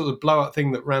huge sort of blowout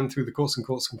thing that ran through the courts and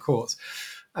courts and courts.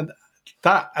 And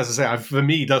that, as I say, for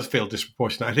me, does feel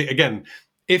disproportionate. I think, again,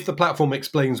 if the platform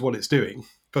explains what it's doing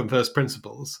from first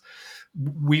principles,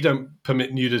 we don't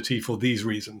permit nudity for these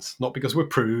reasons, not because we're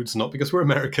prudes, not because we're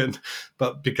American,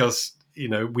 but because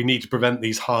we need to prevent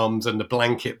these harms, and the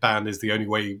blanket ban is the only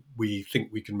way we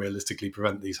think we can realistically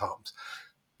prevent these harms.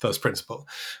 First principle.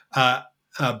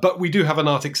 But we do have an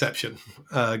art exception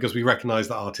because we recognize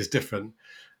that art is different.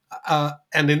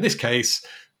 And in this case,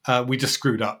 we just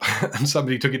screwed up and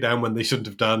somebody took it down when they shouldn't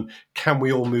have done. Can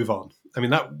we all move on? I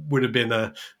mean, that would have been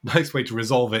a nice way to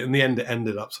resolve it. In the end, it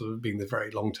ended up sort of being the very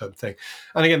long-term thing.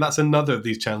 And again, that's another of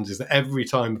these challenges, that every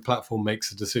time a platform makes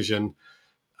a decision,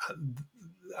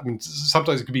 I mean,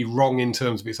 sometimes it could be wrong in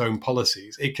terms of its own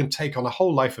policies. It can take on a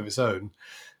whole life of its own.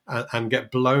 and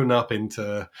get blown up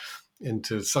into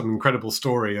some incredible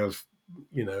story of,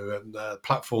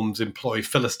 platforms employ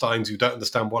Philistines who don't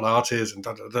understand what art is, and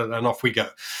and off we go,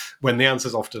 when the answer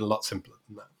is often a lot simpler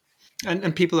than that.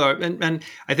 And people are, and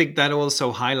I think that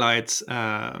also highlights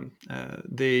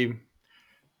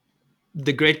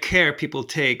the great care people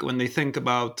take when they think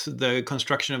about the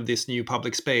construction of this new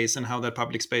public space and how that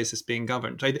public space is being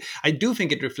governed. I do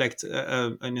think it reflects,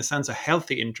 in a sense, a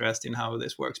healthy interest in how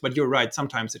this works. But you're right;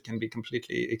 sometimes it can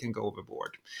go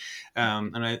overboard.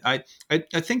 And I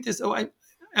think this.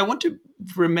 I want to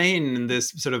remain in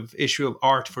this sort of issue of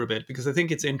art for a bit, because I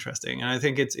think it's interesting, and I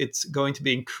think it's going to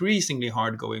be increasingly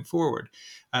hard going forward.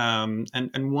 And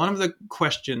one of the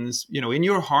questions, in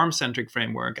your harm-centric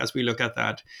framework, as we look at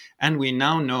that, and we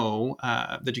now know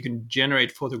that you can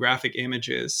generate photographic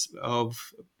images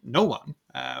of no one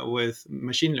with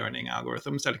machine learning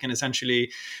algorithms that can essentially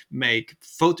make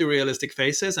photorealistic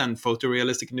faces and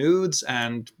photorealistic nudes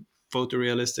and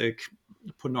photorealistic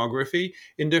pornography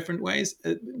in different ways,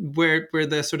 where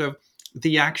the sort of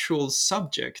the actual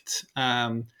subject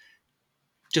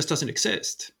just doesn't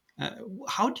exist.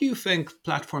 How do you think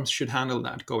platforms should handle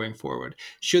that going forward?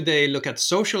 Should they look at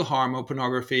social harm of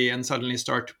pornography and suddenly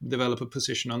start to develop a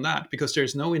position on that because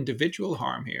there's no individual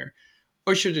harm here?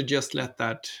 Or should they just let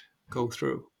that go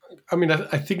through? I mean,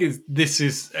 I think this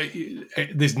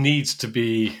needs to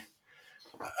be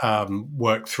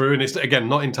worked through, and it's, again,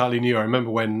 not entirely new. I remember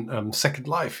when Second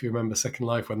Life. You remember Second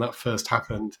Life when that first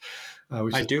happened,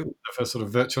 which I is do. the first sort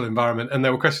of virtual environment, and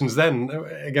there were questions then.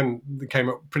 Again, that came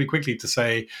up pretty quickly to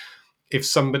say, if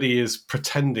somebody is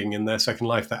pretending in their Second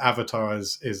Life that avatar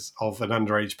is of an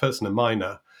underage person, a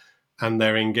minor, and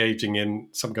they're engaging in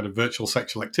some kind of virtual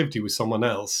sexual activity with someone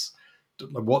else,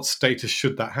 what status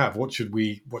should that have? What should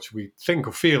we think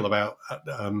or feel about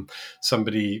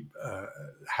somebody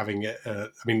having it? I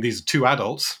mean, these are two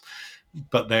adults,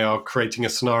 but they are creating a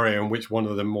scenario in which one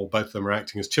of them or both of them are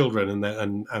acting as children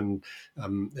and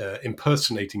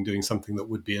impersonating doing something that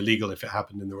would be illegal if it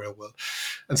happened in the real world.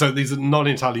 And so these are not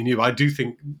entirely new. I do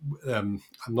think I'm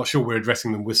not sure we're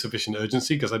addressing them with sufficient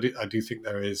urgency, because I do think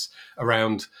there is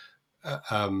around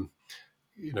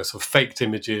sort of faked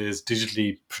images,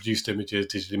 digitally produced images,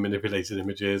 digitally manipulated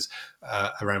images,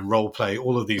 around role play.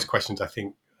 All of these questions, I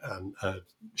think,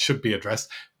 should be addressed.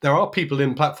 There are people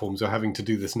in platforms who are having to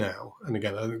do this now, and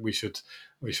again, I think we should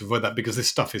avoid that, because this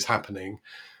stuff is happening.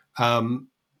 I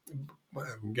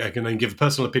can give a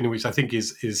personal opinion, which I think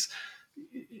is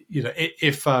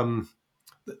if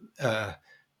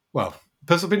well,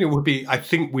 personal opinion would be, I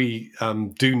think we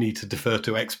do need to defer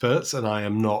to experts, and I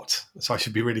am not. So I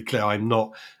should be really clear: I'm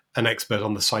not an expert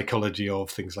on the psychology of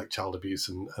things like child abuse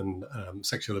and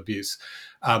sexual abuse.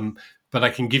 But I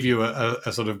can give you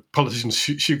a sort of politician's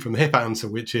shoot from the hip answer,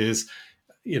 which is,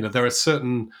 there are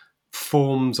certain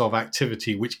forms of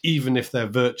activity which, even if they're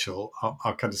virtual,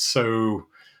 are kind of so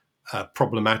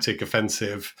problematic,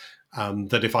 offensive,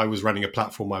 that if I was running a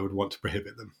platform, I would want to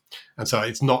prohibit them. And so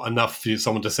it's not enough for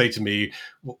someone to say to me,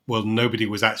 well, nobody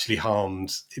was actually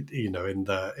harmed, in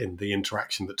the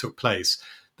interaction that took place.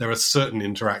 There are certain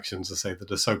interactions, I say,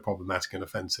 that are so problematic and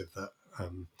offensive that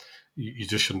you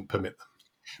just shouldn't permit them.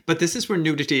 But this is where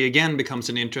nudity again becomes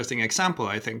an interesting example,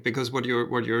 I think, because what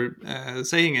you're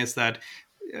saying is that,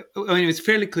 I mean, it's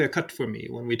fairly clear cut for me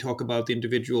when we talk about the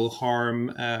individual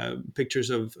harm, pictures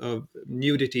of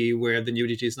nudity where the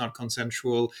nudity is not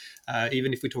consensual.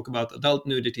 Even if we talk about adult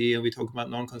nudity and we talk about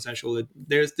non-consensual,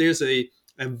 there's a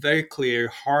very clear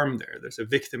harm there. There's a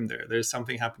victim there. There's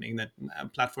something happening that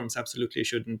platforms absolutely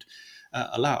shouldn't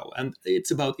allow. And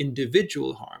it's about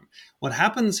individual harm. What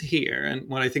happens here, and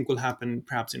what I think will happen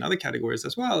perhaps in other categories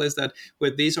as well, is that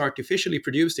with these artificially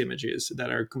produced images that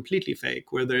are completely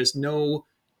fake, where there's no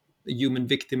human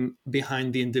victim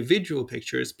behind the individual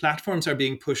pictures, platforms are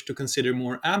being pushed to consider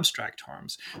more abstract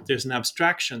harms. There's an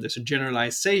abstraction, there's a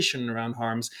generalization around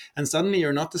harms, and suddenly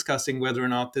you're not discussing whether or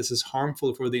not this is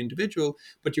harmful for the individual,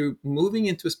 but you're moving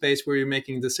into a space where you're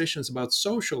making decisions about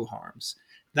social harms.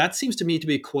 That seems to me to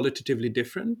be qualitatively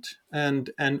different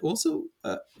and also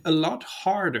a lot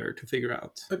harder to figure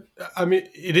out. I mean,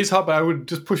 it is hard, but I would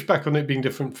just push back on it being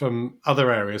different from other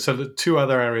areas. So the two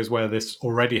other areas where this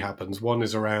already happens, one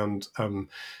is around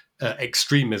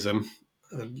extremism.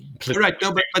 Right.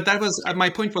 No, but that was my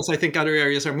point. Was I think other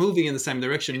areas are moving in the same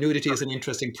direction. Nudity is an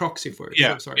interesting proxy for it.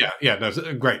 Yeah, so, sorry. yeah. No,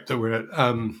 great that we're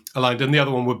aligned. And the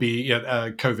other one would be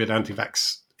COVID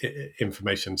anti-vax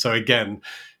information. So again,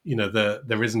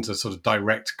 there isn't a sort of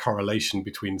direct correlation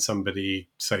between somebody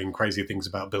saying crazy things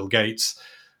about Bill Gates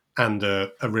and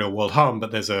a real world harm,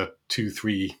 but there's a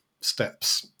 2-3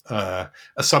 steps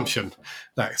assumption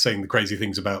that saying the crazy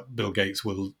things about Bill Gates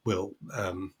will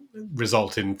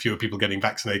result in fewer people getting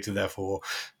vaccinated. Therefore,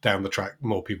 down the track,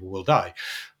 more people will die.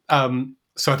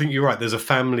 So I think you're right. There's a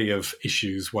family of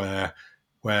issues where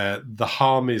the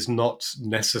harm is not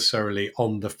necessarily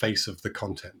on the face of the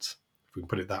content, if we can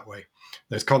put it that way.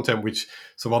 There's content which,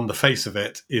 so on the face of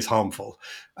it, is harmful.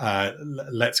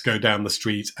 Let's go down the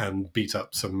street and beat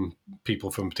up some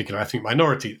people from a particular ethnic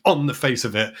minority. On the face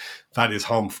of it, that is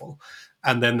harmful.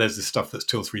 And then there's the stuff that's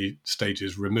 2 or 3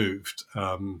 stages removed.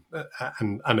 And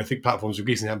I think platforms are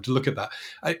increasingly having to look at that.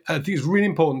 I think it's really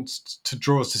important to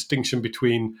draw a distinction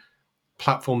between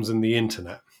platforms and the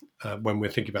internet when we're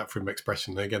thinking about freedom of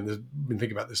expression. And again, there's been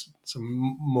thinking about this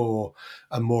some more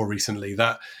and more recently,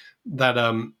 that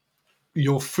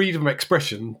your freedom of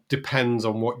expression depends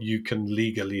on what you can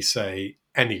legally say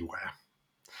anywhere.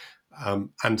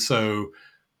 And so,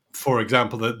 for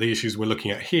example, the issues we're looking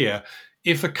at here,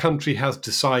 if a country has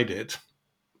decided,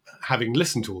 having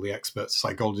listened to all the experts,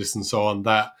 psychologists and so on,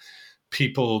 that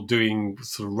people doing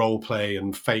sort of role play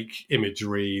and fake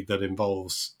imagery that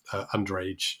involves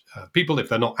underage people, if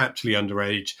they're not actually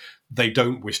underage, they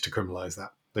don't wish to criminalize that.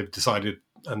 They've decided,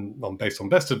 and based on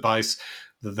best advice,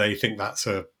 that they think that's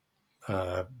a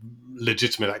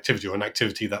legitimate activity, or an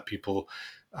activity that people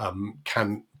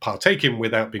can partake in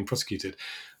without being prosecuted.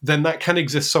 Then that can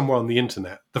exist somewhere on the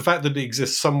internet. The fact that it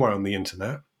exists somewhere on the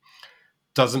internet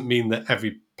doesn't mean that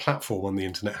every platform on the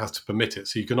internet has to permit it.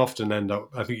 So you can often end up,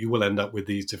 I think you will end up with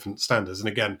these different standards. And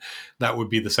again, that would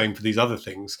be the same for these other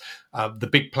things. The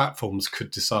big platforms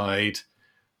could decide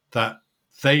that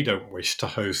they don't wish to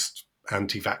host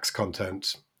anti-vax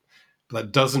content. But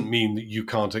that doesn't mean that you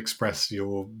can't express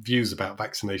your views about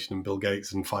vaccination and Bill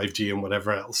Gates and 5G and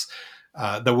whatever else.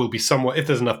 There will be somewhere, if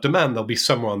there's enough demand, there'll be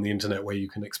somewhere on the internet where you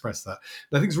can express that.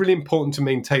 And I think it's really important to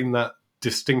maintain that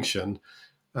distinction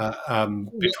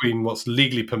between what's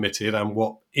legally permitted and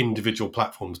what individual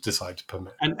platforms decide to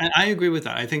permit. And I agree with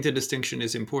that. I think the distinction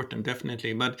is important,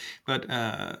 definitely. But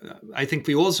I think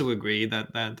we also agree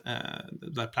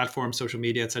that platforms, social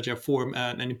media, etc., form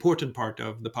an important part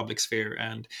of the public sphere,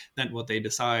 and that what they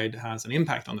decide has an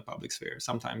impact on the public sphere.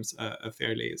 Sometimes a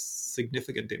fairly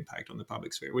significant impact on the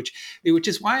public sphere, which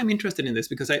is why I'm interested in this,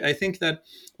 because I think that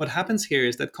what happens here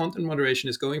is that content moderation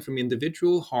is going from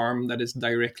individual harm that is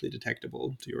directly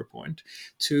detectable, to your point,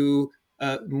 to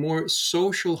more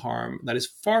social harm that is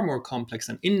far more complex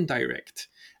and indirect.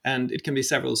 And it can be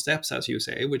several steps, as you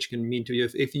say, which can mean to you,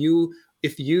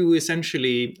 if you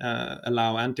essentially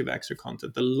allow anti-vaxxer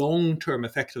content, the long-term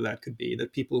effect of that could be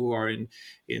that people who are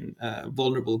in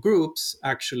vulnerable groups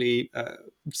actually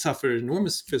suffer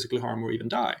enormous physical harm or even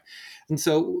die. And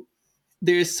so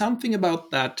there is something about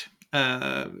that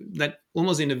that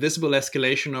almost invisible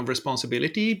escalation of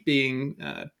responsibility being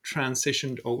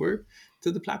transitioned over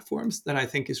to the platforms that I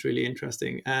think is really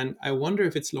interesting. And I wonder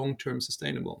if it's long-term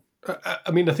sustainable.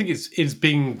 I mean, I think it's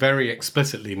being very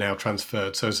explicitly now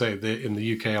transferred. So, say in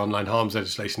the UK online harms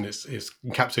legislation, it's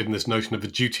encapsulated in this notion of a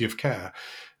duty of care,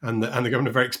 and the government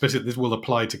are very explicit. This will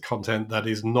apply to content that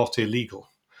is not illegal.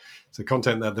 So,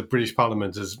 content that the British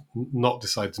Parliament has not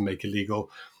decided to make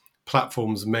illegal,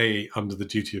 platforms may, under the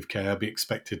duty of care, be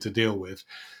expected to deal with.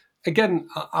 Again,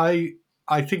 I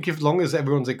think as long as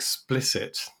everyone's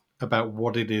explicit about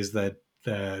what it is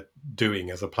they're doing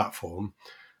as a platform,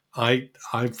 I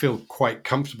feel quite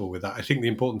comfortable with that. I think the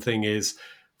important thing is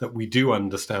that we do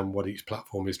understand what each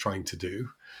platform is trying to do.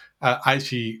 I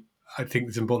think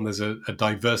it's important there's a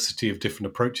diversity of different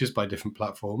approaches by different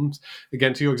platforms.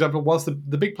 Again, to your example, whilst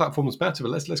the big platforms matter, but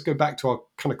let's go back to our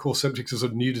kind of core subjects of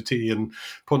sort of nudity and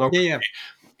pornography.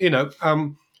 Yeah.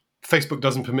 Facebook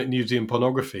doesn't permit nudity and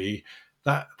pornography.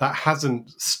 That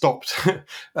hasn't stopped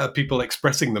people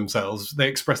expressing themselves. They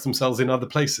express themselves in other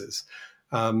places.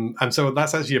 And so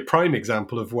that's actually a prime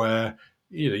example of where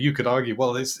you could argue,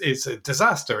 well, it's a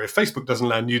disaster. If Facebook doesn't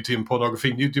allow nudity and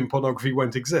pornography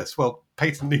won't exist. Well,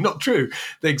 patently not true.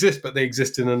 They exist, but they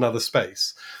exist in another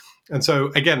space. And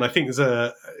so again, I think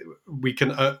we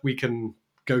can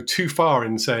go too far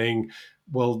in saying,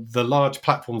 well, the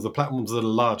platforms that are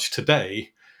large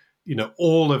today,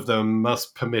 all of them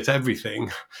must permit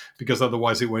everything because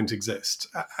otherwise it won't exist.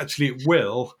 Actually, it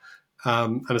will.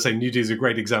 And I say nudity is a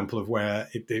great example of where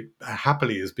it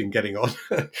happily has been getting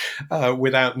on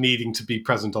without needing to be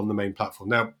present on the main platform.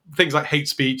 Now, things like hate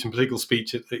speech and political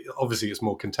speech, obviously it's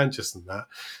more contentious than that.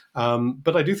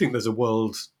 But I do think there's a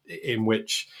world in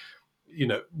which,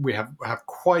 we have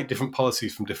quite different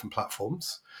policies from different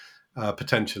platforms,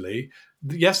 potentially.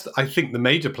 Yes, I think the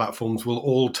major platforms will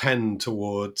all tend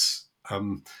towards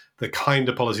the kind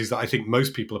of policies that I think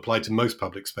most people apply to most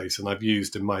public space. And I've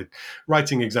used in my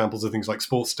writing examples of things like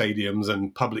sports stadiums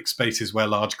and public spaces where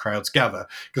large crowds gather,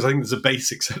 because I think there's a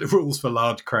basic set of rules for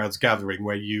large crowds gathering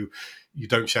where you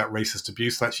don't shout racist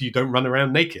abuse, and actually you don't run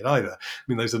around naked either. I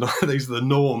mean, those are the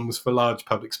norms for large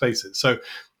public spaces. So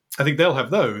I think they'll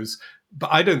have those, but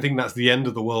I don't think that's the end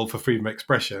of the world for freedom of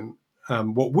expression.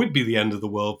 What would be the end of the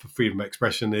world for freedom of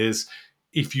expression is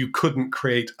if you couldn't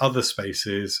create other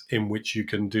spaces in which you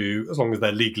can do, as long as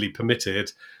they're legally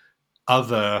permitted,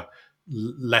 other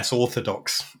less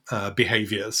orthodox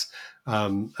behaviours.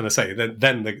 And I say,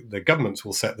 then the governments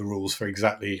will set the rules for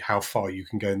exactly how far you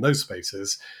can go in those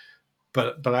spaces.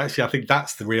 But actually, I think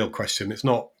that's the real question. It's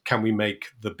not, can we make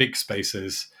the big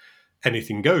spaces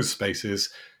anything goes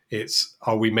spaces? It's,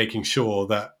 are we making sure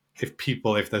that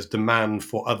if there's demand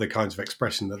for other kinds of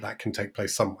expression, that can take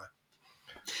place somewhere?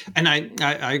 And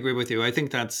I agree with you. I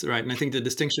think that's right. And I think the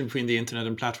distinction between the internet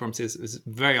and platforms is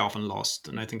very often lost.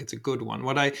 And I think it's a good one.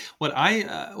 What I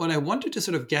wanted to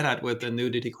sort of get at with the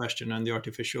nudity question and the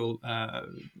artificially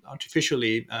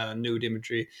nude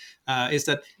imagery is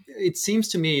that it seems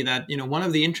to me that, one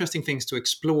of the interesting things to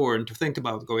explore and to think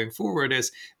about going forward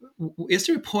is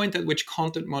there a point at which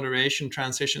content moderation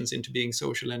transitions into being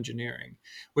social engineering,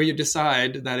 where you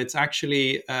decide that it's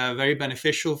actually very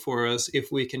beneficial for us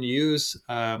if we can use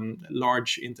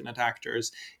large internet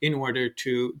actors in order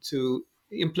to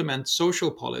implement social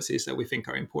policies that we think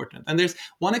are important. And there's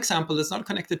one example that's not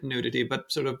connected to nudity, but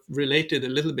sort of related a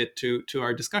little bit to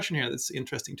our discussion here that's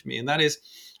interesting to me, and that is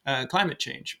climate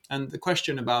change and the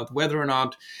question about whether or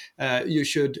not you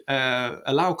should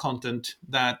allow content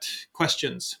that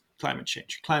questions climate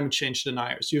change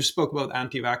deniers. You spoke about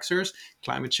anti-vaxxers.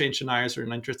 Climate change deniers are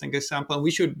an interesting example.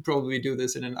 We should probably do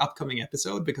this in an upcoming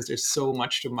episode because there's so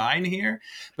much to mine here.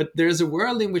 But there's a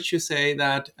world in which you say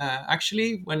that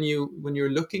actually when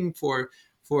you're looking for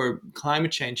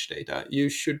climate change data, you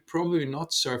should probably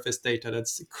not surface data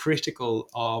that's critical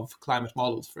of climate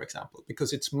models, for example,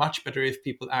 because it's much better if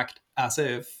people act as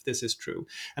if this is true.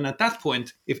 And at that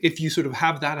point, if you sort of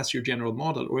have that as your general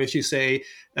model, or if you say,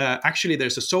 actually,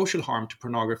 there's a social harm to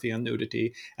pornography and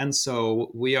nudity, and so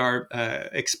we are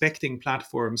expecting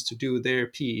platforms to do their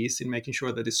piece in making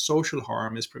sure that this social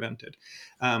harm is prevented,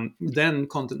 then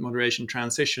content moderation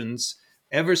transitions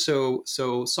ever so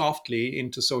softly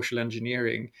into social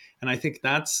engineering. And I think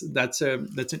that's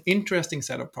an interesting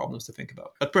set of problems to think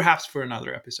about, but perhaps for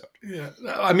another episode. Yeah,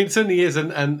 I mean, it certainly is.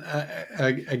 And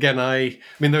again, I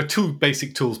mean, there are two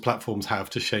basic tools platforms have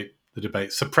to shape the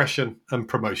debate: suppression and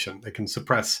promotion. They can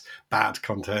suppress bad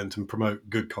content and promote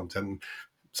good content.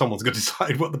 Someone's got to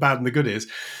decide what the bad and the good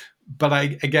is. But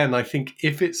I think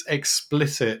if it's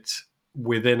explicit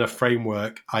within a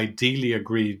framework, ideally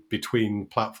agreed between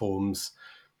platforms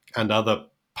and other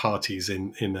parties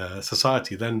in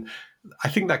society, then I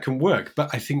think that can work. But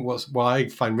I think what I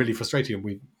find really frustrating,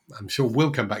 and I'm sure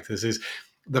we'll come back to this, is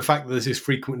the fact that this is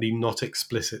frequently not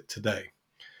explicit today.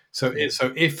 So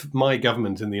if my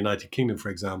government in the United Kingdom, for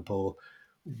example,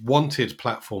 wanted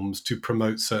platforms to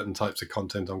promote certain types of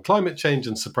content on climate change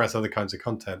and suppress other kinds of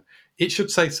content, it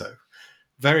should say so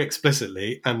very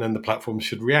explicitly, and then the platform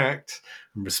should react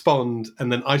and respond, and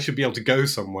then I should be able to go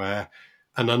somewhere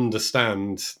and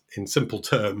understand in simple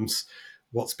terms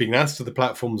what's being asked of the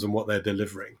platforms and what they're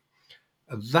delivering.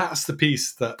 And that's the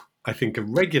piece that I think a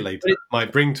regulator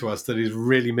might bring to us that is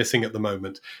really missing at the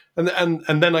moment. And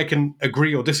then I can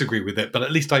agree or disagree with it, but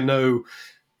at least I know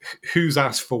who's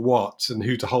asked for what and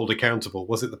who to hold accountable.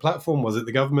 Was it the platform? Was it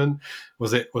the government?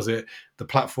 Was it the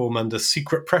platform under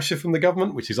secret pressure from the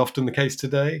government, which is often the case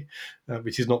today,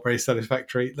 which is not very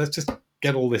satisfactory? Let's just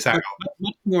get all this out.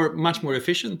 Much more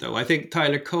efficient, though. I think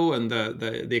Tyler Cohen,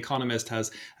 the economist,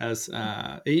 has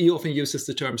he often uses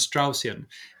the term Straussian.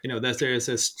 There is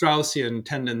a Straussian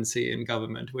tendency in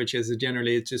government, which is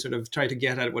generally to sort of try to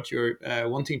get at what you're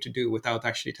wanting to do without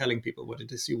actually telling people what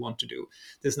it is you want to do.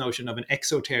 This notion of an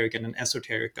exoteric and an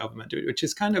esoteric government, which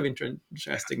is kind of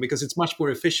interesting because it's much more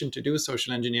efficient to do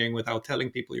social engineering without telling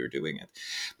people you're doing it.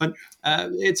 But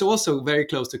it's also very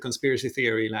close to conspiracy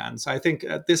theory land. So I think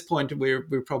at this point we're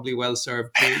probably well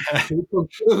served to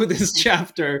conclude this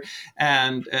chapter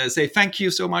and say thank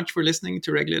you so much for listening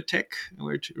to Regular Tech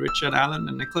with Richard Allan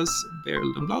and Nicklas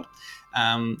Berild Lundblad.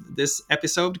 This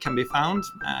episode can be found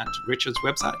at Richard's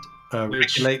website,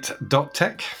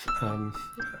 regulate.tech.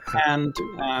 And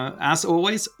as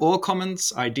always, all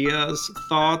comments, ideas,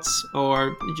 thoughts,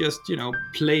 or just,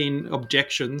 plain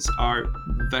objections are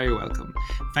very welcome.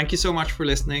 Thank you so much for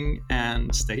listening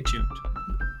and stay tuned.